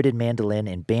 spirited mandolin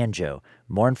and banjo,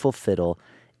 mournful fiddle,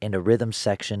 and a rhythm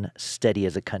section steady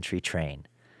as a country train.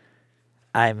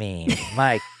 I mean,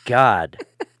 my God.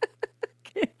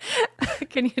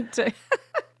 Can you t-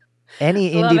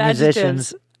 Any I love indie adjectives.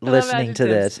 musicians I love listening to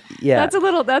adjectives. this, yeah, That's a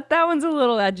little that one's a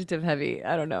little adjective heavy.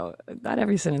 I don't know. Not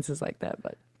every sentence is like that,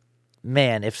 but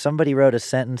Man, if somebody wrote a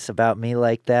sentence about me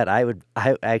like that, I don't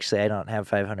have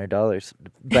 $500,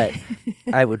 but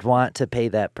I would want to pay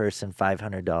that person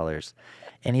 $500.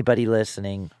 Anybody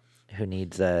listening who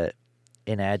needs an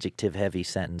adjective heavy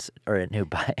sentence or a new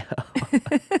bio,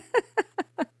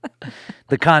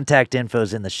 the contact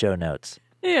info's in the show notes.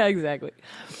 Yeah, exactly.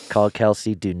 Call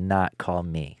Kelsey. Do not call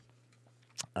me.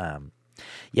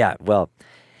 Yeah, well,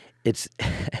 it's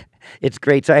it's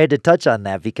great. So I had to touch on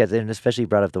that because, and especially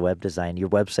brought up the web design. Your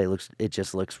website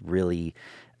just looks really,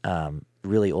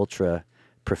 really ultra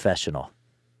professional.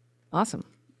 Awesome.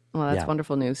 Well, that's Yeah.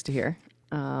 wonderful news to hear.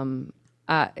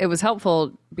 It was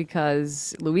helpful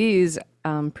because Louise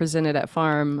presented at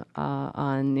Farm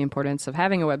on the importance of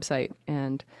having a website,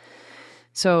 and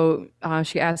so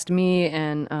she asked me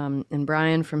and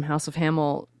Brian from House of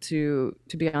Hamel to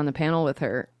be on the panel with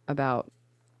her about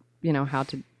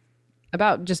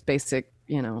about just basic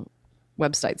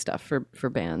website stuff for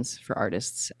bands, for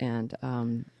artists, and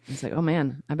it's like, oh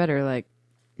man, I better like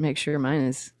make sure mine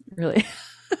is really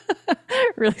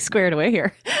really squared away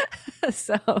here.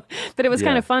 So, but it was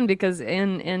kind Yeah. of fun because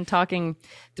in talking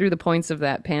through the points of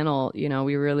that panel,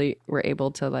 we really were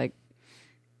able to like,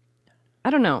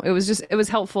 I don't know, it was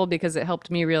helpful because it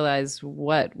helped me realize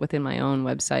what within my own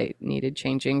website needed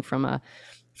changing from a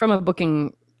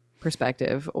booking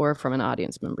perspective or from an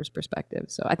audience member's perspective.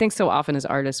 So I think so often as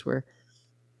artists we're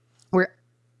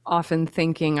often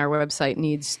thinking our website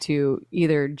needs to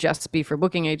either just be for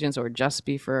booking agents or just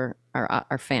be for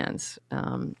our fans.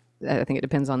 I think it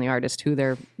depends on the artist who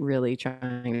they're really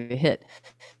trying to hit.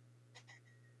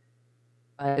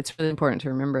 It's really important to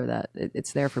remember that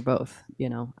it's there for both,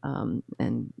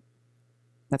 and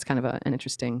that's kind of an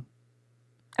interesting.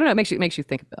 I don't know. It makes you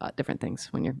think about different things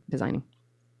when you're designing.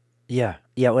 Yeah,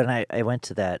 yeah. When I went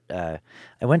to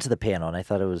I went to the panel, and I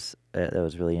thought it was that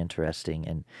was really interesting.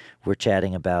 And we're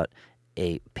chatting about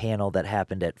a panel that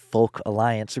happened at Folk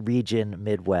Alliance Region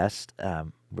Midwest,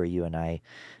 where you and I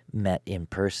met in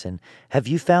person. Have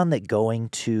you found that going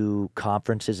to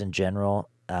conferences in general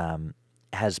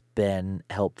has been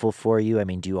helpful for you? I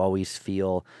mean, do you always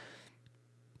feel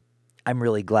I'm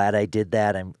really glad I did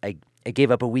that? I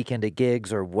gave up a weekend of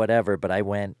gigs or whatever, but I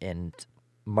went and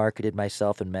marketed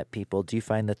myself and met people. Do you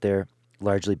find that they're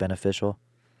largely beneficial?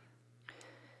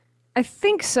 I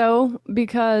think so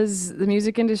because the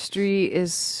music industry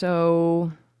is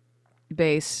so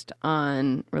based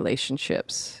on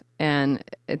relationships, and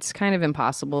it's kind of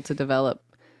impossible to develop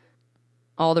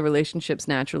all the relationships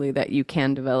naturally that you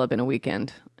can develop in a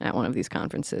weekend at one of these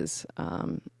conferences.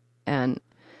 And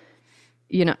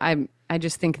I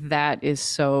just think that is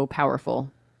so powerful.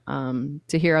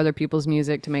 To hear other people's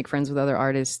music, to make friends with other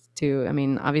artists, I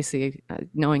mean, obviously,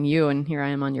 knowing you, and here I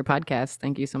am on your podcast.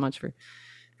 Thank you so much for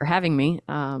having me.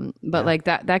 But Yeah. like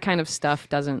that kind of stuff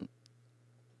doesn't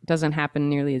happen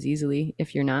nearly as easily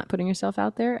if you're not putting yourself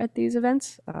out there at these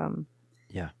events.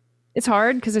 Yeah. It's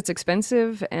hard because it's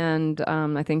expensive, and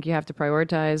I think you have to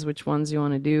prioritize which ones you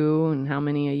want to do and how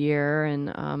many a year.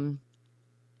 And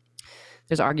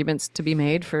there's arguments to be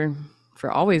made for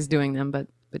always doing them, but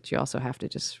you also have to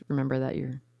just remember that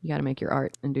you got to make your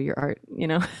art and do your art.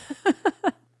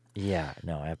 Yeah,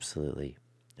 no, absolutely.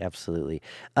 Absolutely.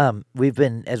 As we've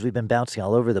been bouncing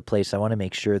all over the place, I want to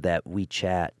make sure that we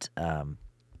chat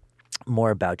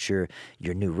more about your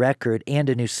new record and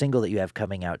a new single that you have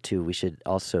coming out too. We should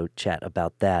also chat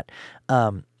about that.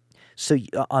 On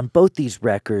both these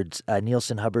records,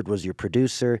 Nielsen Hubbard was your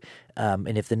producer,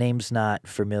 and if the name's not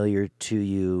familiar to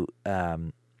you,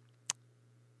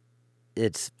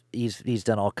 he's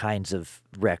done all kinds of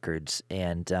records,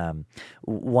 and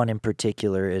one in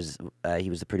particular is he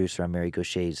was the producer on Mary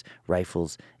Gaucher's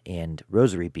Rifles and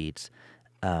Rosary Beads.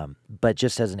 But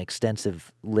just as an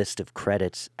extensive list of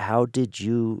credits, how did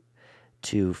you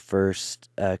two first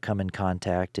come in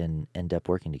contact and end up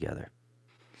working together?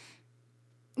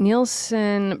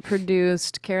 Nielsen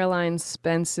produced Caroline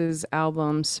Spence's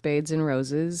album Spades and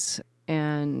Roses,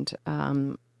 and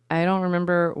I don't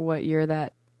remember what year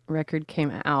that record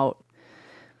came out,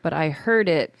 but I heard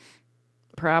it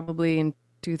probably in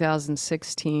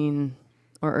 2016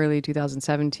 or early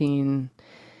 2017.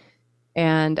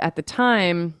 And at the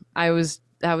time,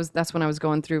 that's when I was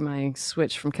going through my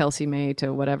switch from Kelsey May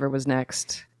to whatever was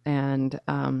next, and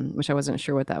which I wasn't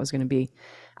sure what that was going to be.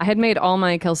 I had made all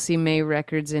my Kelsey May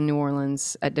records in New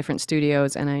Orleans at different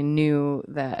studios, and I knew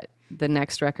that the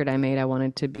next record I made, I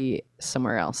wanted to be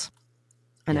somewhere else,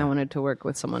 and I wanted to work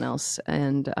with someone else.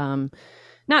 And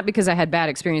not because I had bad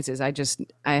experiences, I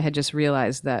had just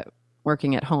realized that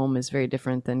working at home is very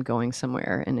different than going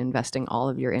somewhere and investing all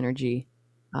of your energy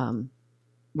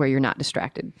where you're not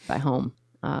distracted by home.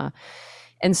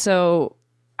 And so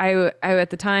I at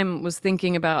the time was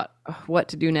thinking about what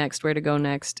to do next, where to go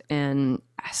next, and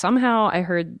somehow I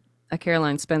heard a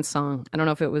Caroline Spence song. I don't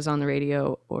know if it was on the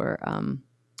radio or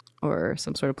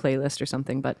some sort of playlist or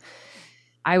something, but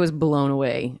I was blown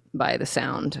away by the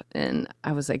sound, and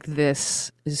I was like,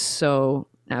 "This is so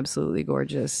absolutely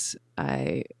gorgeous.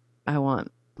 I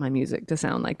want my music to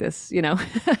sound like this," you know.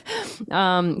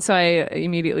 So I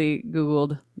immediately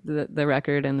Googled the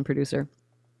record and the producer,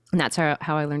 and that's how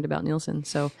I learned about Nielsen.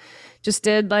 So just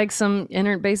did like some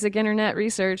basic internet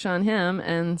research on him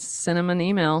and sent him an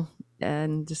email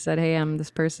and just said, "Hey, I'm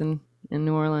this person in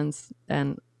New Orleans,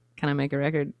 and can I make a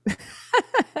record?"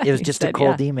 It was He just a said, "Yeah,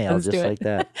 cold email, let's do just it." like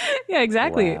that. Yeah,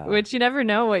 exactly. Wow. Which you never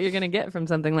know what you're going to get from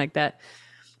something like that.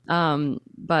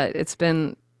 But it's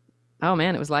been, oh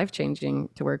man, it was life changing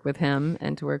to work with him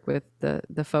and to work with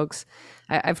the folks.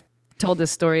 I've told this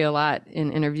story a lot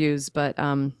in interviews, but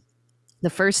the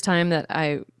first time that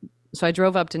I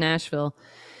drove up to Nashville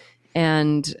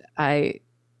and I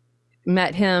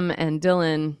met him and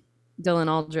Dylan. Dylan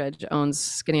Aldridge owns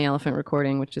Skinny Elephant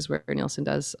Recording, which is where Nielsen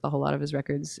does a whole lot of his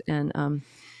records. And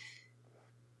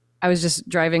I was just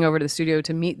driving over to the studio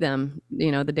to meet them,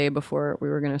 you know, the day before we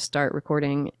were going to start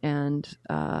recording, and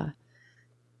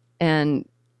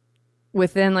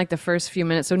within like the first few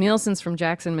minutes, so Nielsen's from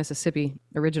Jackson, Mississippi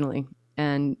originally,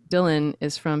 and Dylan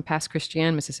is from Pass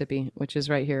Christian, Mississippi, which is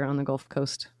right here on the Gulf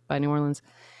Coast by New Orleans.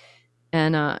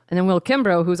 And then Will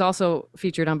Kimbrough, who's also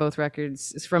featured on both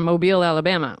records, is from Mobile,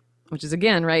 Alabama, which is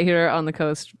again right here on the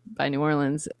coast by New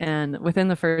Orleans. And within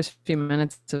the first few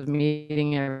minutes of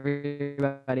meeting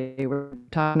everybody, we're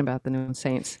talking about the New Orleans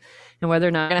Saints and whether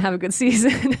or not they're going to have a good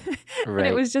season. And it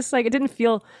Right. was just like, it didn't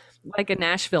feel like a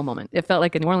Nashville moment. It felt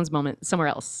like a New Orleans moment somewhere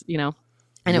else, you know?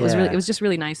 And it Yeah. was just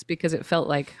really nice because it felt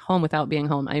like home without being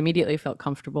home. I immediately felt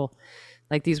comfortable.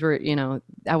 Like these were, you know,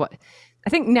 I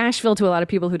think Nashville to a lot of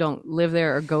people who don't live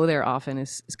there or go there often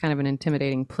is kind of an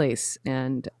intimidating place.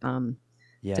 And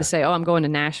to Yeah. say, "Oh, I'm going to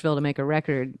Nashville to make a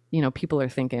record," you know, people are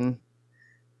thinking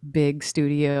big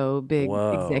studio, big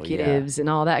Whoa. Yeah. executives, and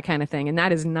all that kind of thing. And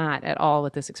that is not at all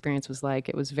what this experience was like.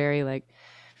 It was very like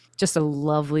just a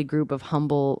lovely group of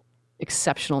humble,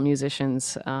 exceptional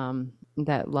musicians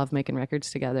that love making records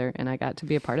together, and I got to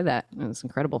be a part of that. It was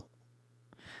incredible.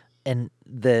 And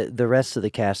the rest of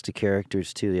the cast of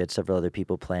characters too. You had several other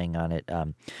people playing on it.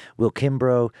 Will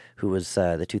Kimbrough, who was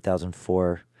the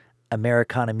 2004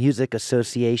 Americana Music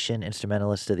Association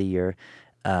Instrumentalist of the Year.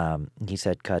 He's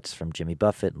had cuts from Jimmy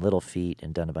Buffett and Little Feat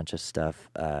and done a bunch of stuff.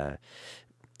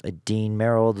 Dean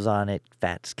Merrill's on it.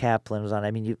 Fats Kaplan was on it.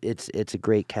 I mean, it's a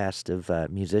great cast of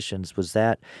musicians. Was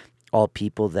that all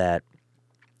people that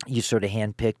you sort of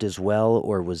handpicked as well,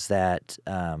 or was that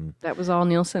That was all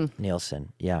Nielsen.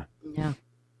 Nielsen? Yeah. Yeah,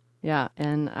 yeah,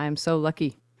 and I'm so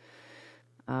lucky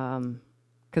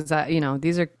because I, you know,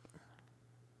 these are.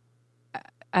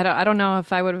 I don't know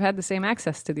if I would have had the same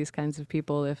access to these kinds of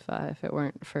people if it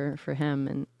weren't for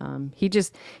him. And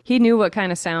he knew what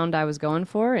kind of sound I was going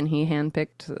for, and he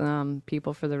handpicked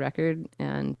people for the record.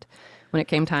 And when it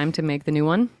came time to make the new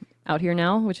one out here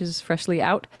now, which is freshly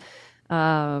out,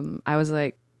 I was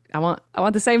like, I want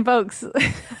the same folks. So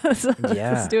let's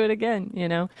Yeah. do it again. You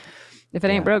know, if it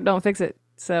ain't Yeah. broke, don't fix it.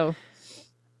 So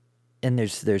And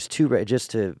there's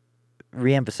just to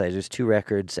reemphasize, there's two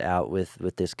records out with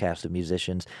this cast of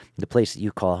musicians. The Place That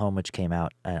You Call Home, which came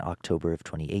out in October of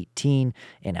 2018,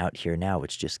 and Out Here Now,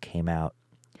 which just came out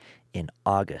in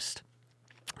August.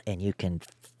 And you can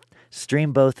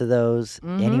stream both of those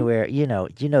anywhere. You know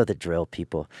the drill,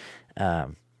 people.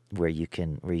 Where you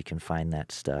can find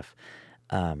that stuff.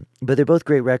 But they're both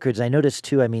great records. I noticed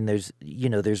too. I mean, there's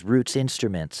roots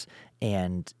instruments,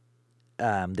 and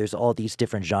there's all these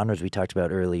different genres we talked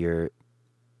about earlier,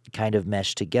 kind of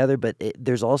meshed together. But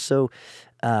there's also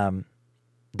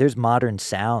there's modern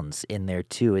sounds in there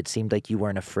too. It seemed like you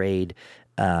weren't afraid,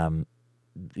 to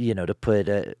put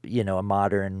a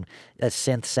modern, a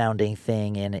synth sounding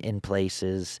thing in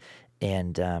places,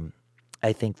 and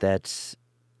I think that's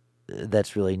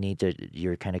really neat that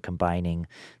you're kind of combining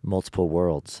multiple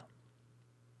worlds.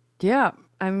 yeah,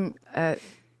 I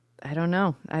don't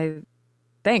know.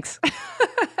 Thanks.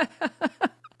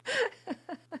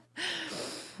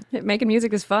 Making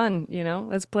music is fun, you know.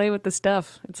 Let's play with the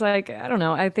stuff. It's like, I don't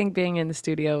know. I think being in the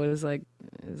studio is like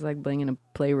being in a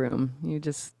playroom.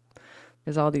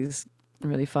 There's all these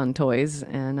really fun toys,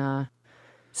 and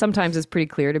sometimes it's pretty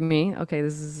clear to me. Okay,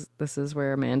 this is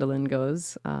where a mandolin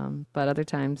goes. But other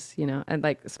times, you know, and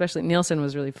like especially Nielsen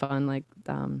was really fun. Like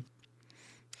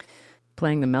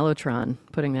playing the mellotron,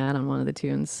 putting that on one of the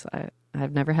tunes.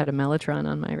 I've never had a mellotron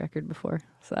on my record before,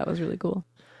 so that was really cool.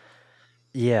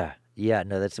 Yeah, Yeah,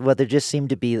 no, that's well. There just seemed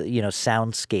to be,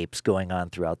 soundscapes going on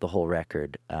throughout the whole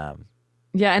record.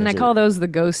 Yeah, and I There's a call those the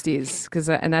ghosties because,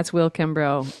 and that's Will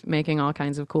Kimbrough making all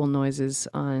kinds of cool noises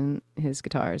on his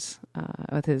guitars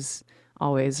with his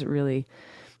always really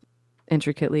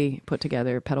intricately put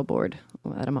together pedal board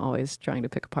that I'm always trying to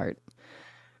pick apart.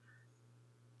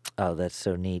 Oh, that's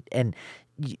so neat. And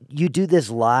you do this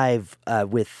live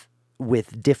with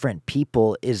different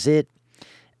people. Is it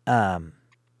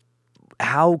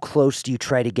how close do you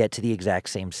try to get to the exact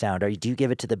same sound? Do you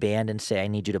give it to the band and say, I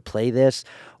need you to play this?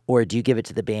 Or do you give it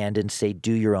to the band and say,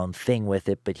 do your own thing with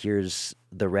it, but here's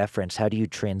the reference? How do you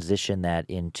transition that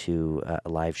into a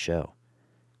live show?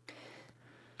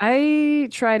 I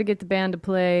try to get the band to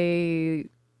play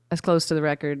as close to the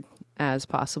record as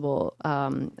possible. I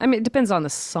mean, it depends on the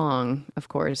song, of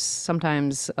course.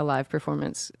 Sometimes a live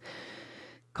performance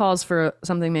calls for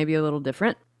something maybe a little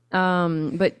different.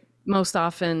 But most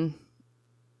often,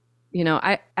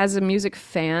 I as a music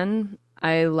fan,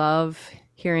 I love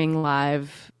hearing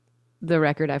live the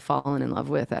record I've fallen in love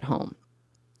with at home,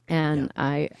 Yeah. and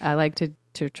I like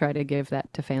to try to give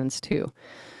that to fans too.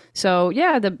 So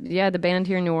the band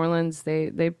here in New Orleans, they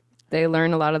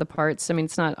learn a lot of the parts. I mean,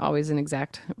 it's not always an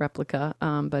exact replica,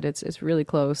 but it's really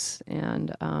close.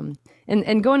 And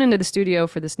going into the studio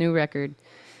for this new record,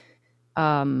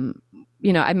 I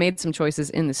made some choices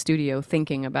in the studio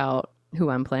thinking about who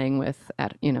I'm playing with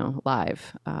at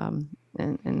live,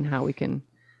 and how we can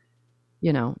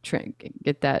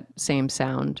get that same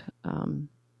sound.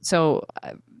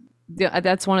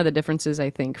 That's one of the differences I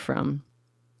think from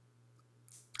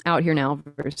Out Here Now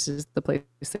versus the place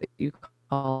that you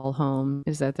call home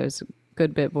is that there's a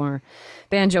good bit more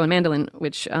banjo and mandolin,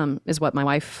 which is what my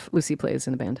wife Lucy plays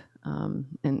in the band.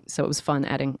 And so it was fun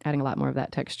adding a lot more of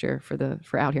that texture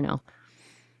for Out Here Now.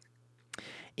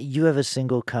 You have a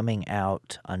single coming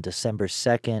out on December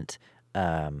 2nd,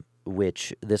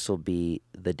 which this will be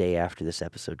the day after this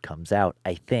episode comes out.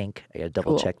 I think I got to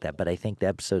double Cool. check that, but I think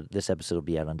this episode will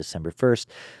be out on December 1st.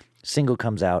 Single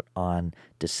comes out on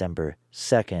December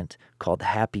 2nd called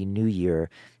Happy New Year.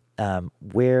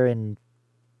 Where'd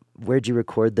you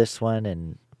record this one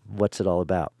and what's it all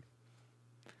about?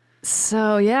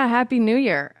 So yeah, Happy New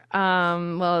Year.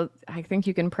 Well, I think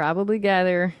you can probably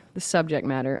gather the subject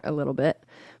matter a little bit,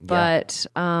 Yeah. but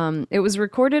it was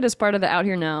recorded as part of the Out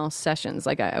Here Now sessions.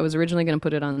 Like I was originally going to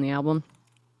put it on the album,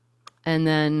 and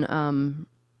then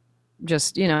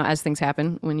just as things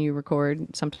happen when you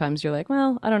record, sometimes you're like,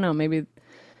 well, I don't know, maybe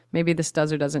this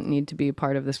does or doesn't need to be a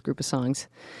part of this group of songs.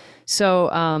 So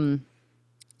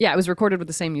yeah, it was recorded with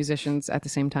the same musicians at the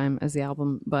same time as the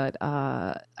album, but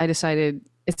I decided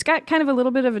it's got kind of a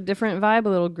little bit of a different vibe, a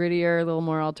little grittier, a little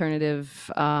more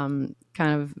alternative kind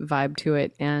of vibe to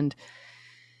it. And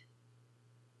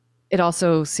it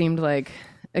also seemed like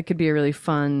it could be a really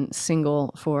fun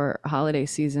single for holiday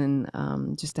season,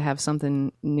 just to have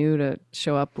something new to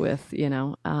show up with.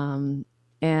 And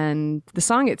the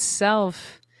song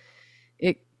itself,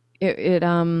 it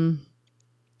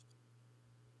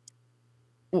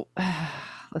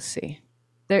let's see.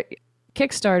 There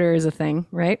Kickstarter is a thing,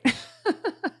 right?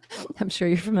 I'm sure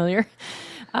you're familiar.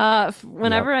 Yep.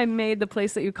 Whenever I made The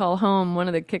Place That You Call Home, one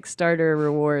of the Kickstarter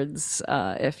rewards,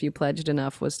 if you pledged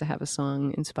enough, was to have a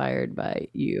song inspired by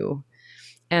you.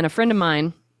 And a friend of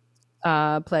mine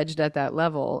pledged at that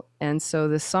level. And so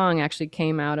this song actually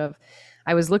came out of,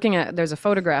 I was looking at, there's a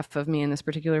photograph of me and this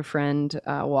particular friend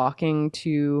walking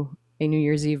to a New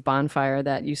Year's Eve bonfire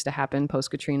that used to happen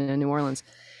post Katrina in New Orleans.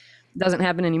 It doesn't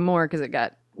happen anymore because it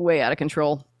got way out of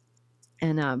control.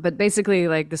 And but basically,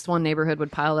 like this one neighborhood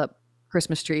would pile up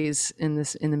Christmas trees in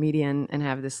the median and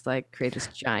have this like create this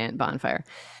giant bonfire.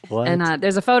 And What?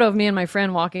 there's a photo of me and my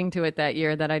friend walking to it that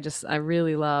year that I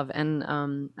really love. And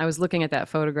I was looking at that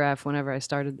photograph whenever I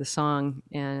started the song,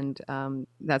 and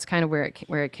that's kind of where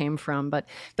it came from. But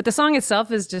the song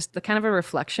itself is just the kind of a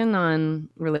reflection on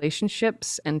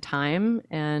relationships and time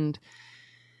and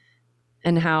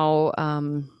how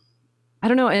I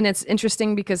don't know. And it's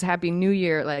interesting because Happy New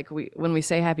Year, like when we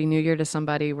say Happy New Year to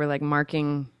somebody, we're like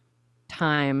marking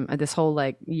time, this whole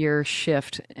like year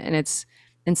shift. And it's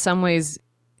in some ways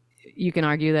you can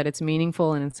argue that it's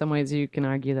meaningful, and in some ways you can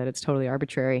argue that it's totally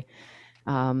arbitrary.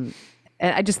 And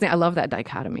I just think I love that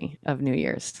dichotomy of New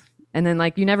Year's. And then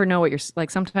like you never know what you're like.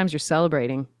 Sometimes you're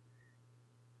celebrating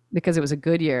because it was a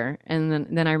good year, and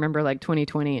then I remember like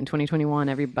 2020 and 2021,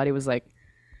 everybody was like,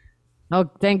 "Oh,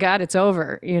 thank God it's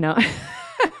over,"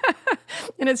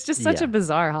 And it's just such a Yeah.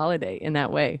 bizarre holiday in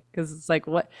that way because it's like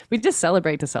what we just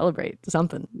celebrate to celebrate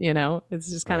something.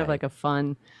 It's just kind of Right. like a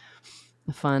fun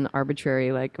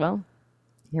arbitrary like, well,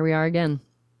 here we are again.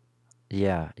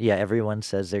 Yeah, yeah. Everyone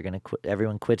says they're gonna quit.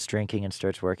 Everyone quits drinking and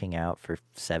starts working out for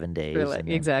 7 days, Really, and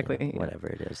then exactly. Yeah. whatever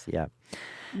it is. Yeah.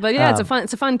 But yeah, Um,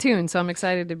 it's a fun tune. So I'm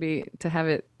excited to have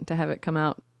it come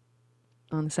out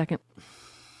on the second.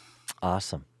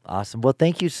 awesome, awesome. Well,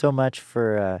 thank you so much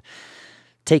for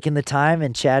taking the time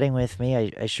and chatting with me.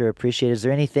 I sure appreciate it. Is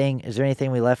there anything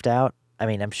we left out? I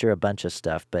mean, I'm sure a bunch of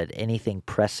stuff, but anything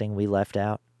pressing we left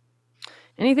out?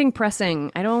 Anything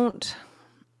pressing? I don't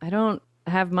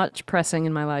have much pressing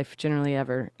in my life generally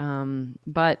ever.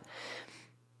 But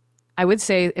I would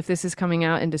say if this is coming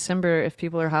out in December, if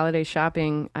people are holiday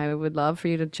shopping, I would love for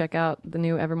you to check out the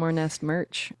new Evermore Nest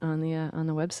merch on the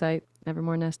website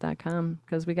evermorenest.com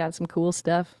because we got some cool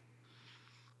stuff.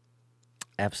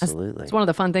 It's Absolutely. one of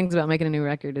the fun things about making a new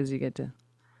record is you get to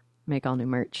make all new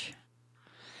merch.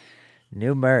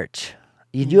 New merch.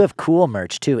 You do Yeah. have cool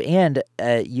merch too, and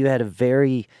you had a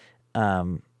very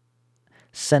um,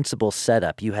 sensible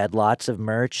setup. You had lots of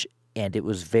merch, and it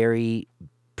was very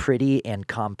pretty and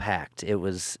compact. You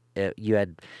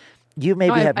Oh,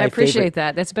 maybe had I my favorite. appreciate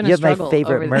that. That's been You a have my struggle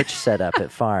favorite over the merch setup at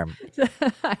Farm.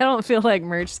 I don't feel like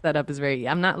merch setup is very,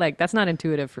 I'm not like, that's not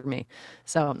intuitive for me.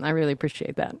 So I really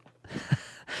appreciate that.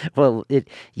 Well,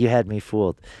 you had me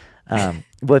fooled. Well,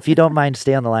 if you don't mind,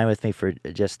 stay on the line with me for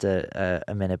just a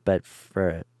minute. But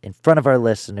for in front of our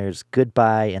listeners,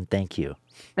 goodbye and thank you.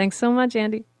 Thanks so much,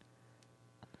 Andy.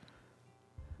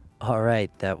 All right,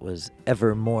 that was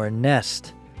Evermore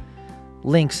Nest.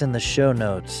 Links in the show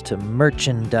notes to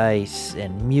merchandise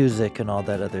and music and all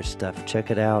that other stuff. Check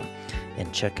it out,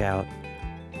 and check out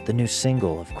the new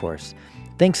single, of course.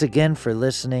 Thanks again for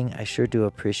listening. I sure do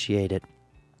appreciate it.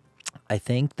 I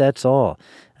think that's all.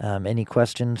 Any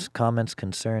questions, comments,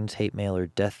 concerns, hate mail, or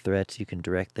death threats, you can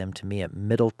direct them to me at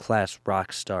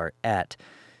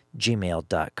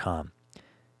middleclassrockstar@gmail.com.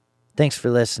 Thanks for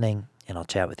listening, and I'll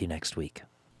chat with you next week.